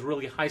with some of those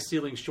really high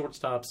ceiling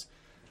shortstops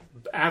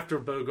after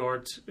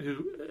Bogaerts,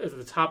 who is at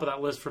the top of that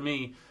list for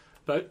me.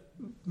 But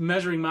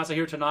measuring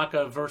Masahiro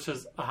Tanaka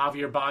versus a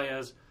Javier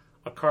Baez,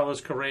 a Carlos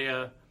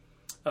Correa,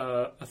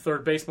 a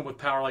third baseman with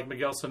power like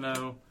Miguel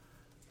Sano,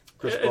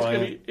 Chris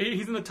Bryant.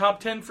 He's in the top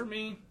 10 for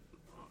me.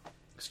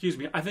 Excuse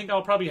me. I think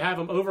I'll probably have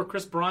him over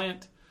Chris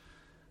Bryant,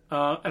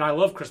 and I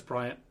love Chris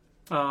Bryant.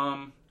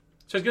 So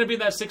he's going to be in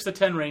that 6 to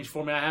 10 range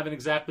for me. I haven't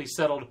exactly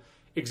settled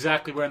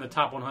where in the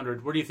top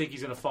 100. Where do you think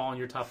he's going to fall in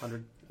your top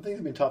 100? I think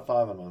he'll be top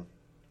 5 on one.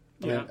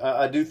 Yeah.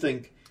 I do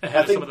think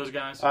ahead of some of those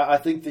guys. I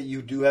think that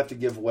you do have to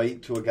give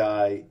weight to a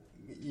guy.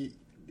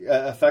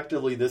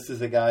 Effectively, this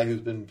is a guy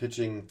who's been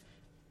pitching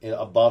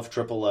above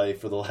AAA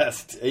for the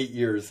last 8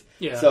 years.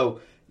 Yeah.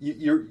 So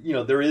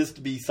there is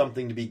to be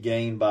something to be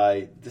gained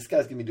by this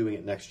guy's going to be doing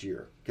it next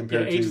year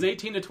compared to ages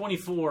 18 to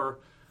 24.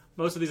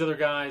 Most of these other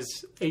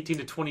guys, 18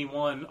 to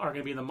 21, are going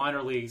to be in the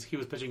minor leagues. He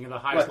was pitching in the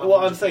highest level.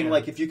 Well, I'm saying,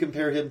 like, if you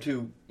compare him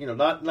to,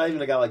 not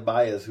even a guy like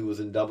Baez who was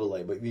in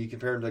AA, but you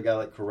compare him to a guy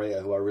like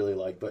Correa, who I really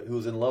like, but who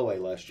was in low A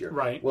last year.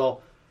 Right.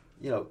 Well,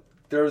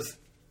 there's,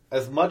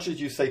 as much as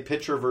you say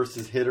pitcher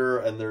versus hitter,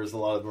 and there's a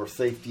lot of more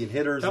safety in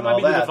hitters and all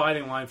that. That might be the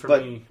dividing line for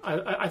me.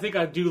 I think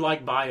I do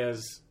like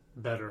Baez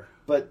better.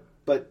 But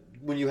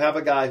when you have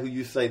a guy who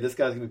you say, this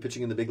guy's going to be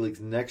pitching in the big leagues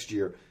next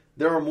year,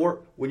 there are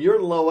more, when you're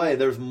in low A,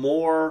 there's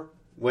more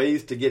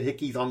ways to get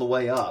hickeys on the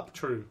way up.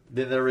 True.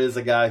 Then there is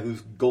a guy who's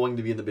going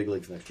to be in the big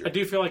leagues next year. I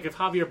do feel like if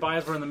Javier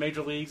Baez were in the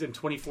major leagues in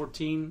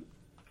 2014,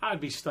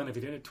 I'd be stunned if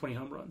he didn't hit 20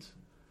 home runs.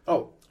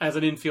 Oh. As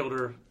an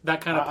infielder,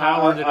 that kind of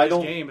power in today's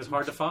game is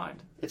hard to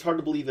find. It's hard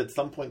to believe at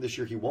some point this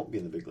year he won't be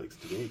in the big leagues,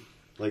 to me.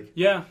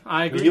 Yeah,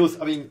 I agree.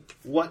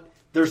 What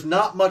there's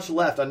not much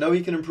left. I know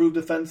he can improve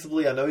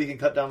defensively. I know he can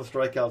cut down the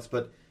strikeouts,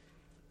 but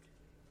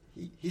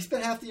he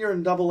spent half the year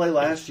in Double-A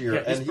last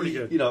year, he's and pretty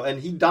good.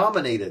 and he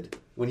dominated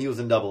when he was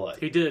in Double-A.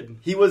 He did.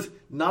 He was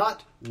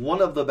not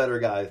one of the better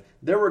guys.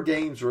 There were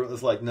games where it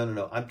was like,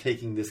 no, I'm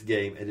taking this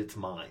game and it's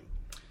mine.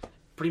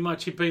 Pretty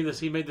much, he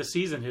made the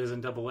season his in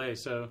Double-A.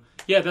 So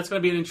yeah, that's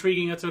going to be that's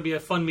going to be a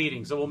fun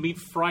meeting. So we'll meet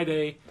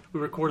Friday.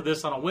 We recorded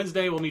this on a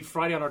Wednesday. We'll meet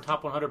Friday on our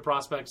top 100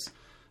 prospects.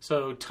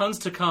 So tons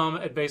to come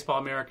at Baseball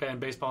America and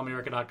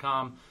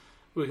BaseballAmerica.com.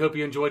 We hope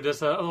you enjoyed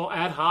this a little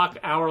ad hoc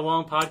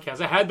hour-long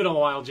podcast. It had been a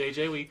while,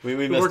 JJ.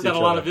 We worked out a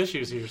lot of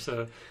issues here.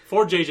 So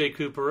for JJ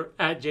Cooper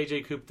at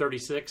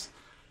JJCoop36,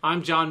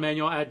 I'm John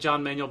Manuel at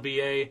John Manuel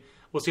BA.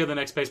 We'll see you on the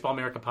next Baseball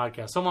America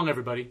podcast. So long,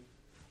 everybody.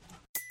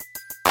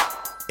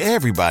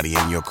 Everybody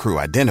in your crew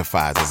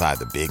identifies as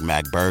either Big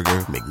Mac Burger,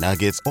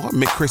 McNuggets, or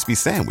McCrispy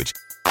Sandwich.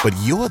 But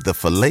you're the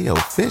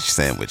Filet-O-Fish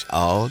Sandwich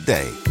all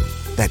day.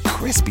 That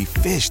crispy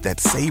fish, that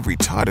savory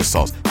tartar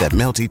sauce, that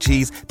melty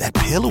cheese, that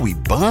pillowy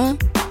bun.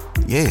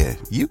 Yeah,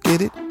 you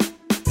get it.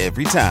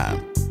 Every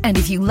time. And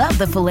if you love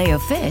the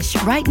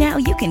Filet-O-Fish, right now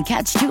you can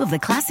catch 2 of the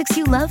classics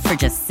you love for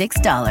just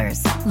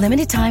 $6.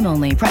 Limited time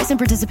only. Price and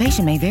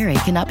participation may vary.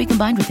 Cannot be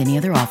combined with any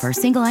other offer.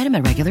 Single item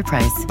at regular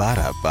price.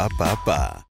 Ba-da-ba-ba-ba.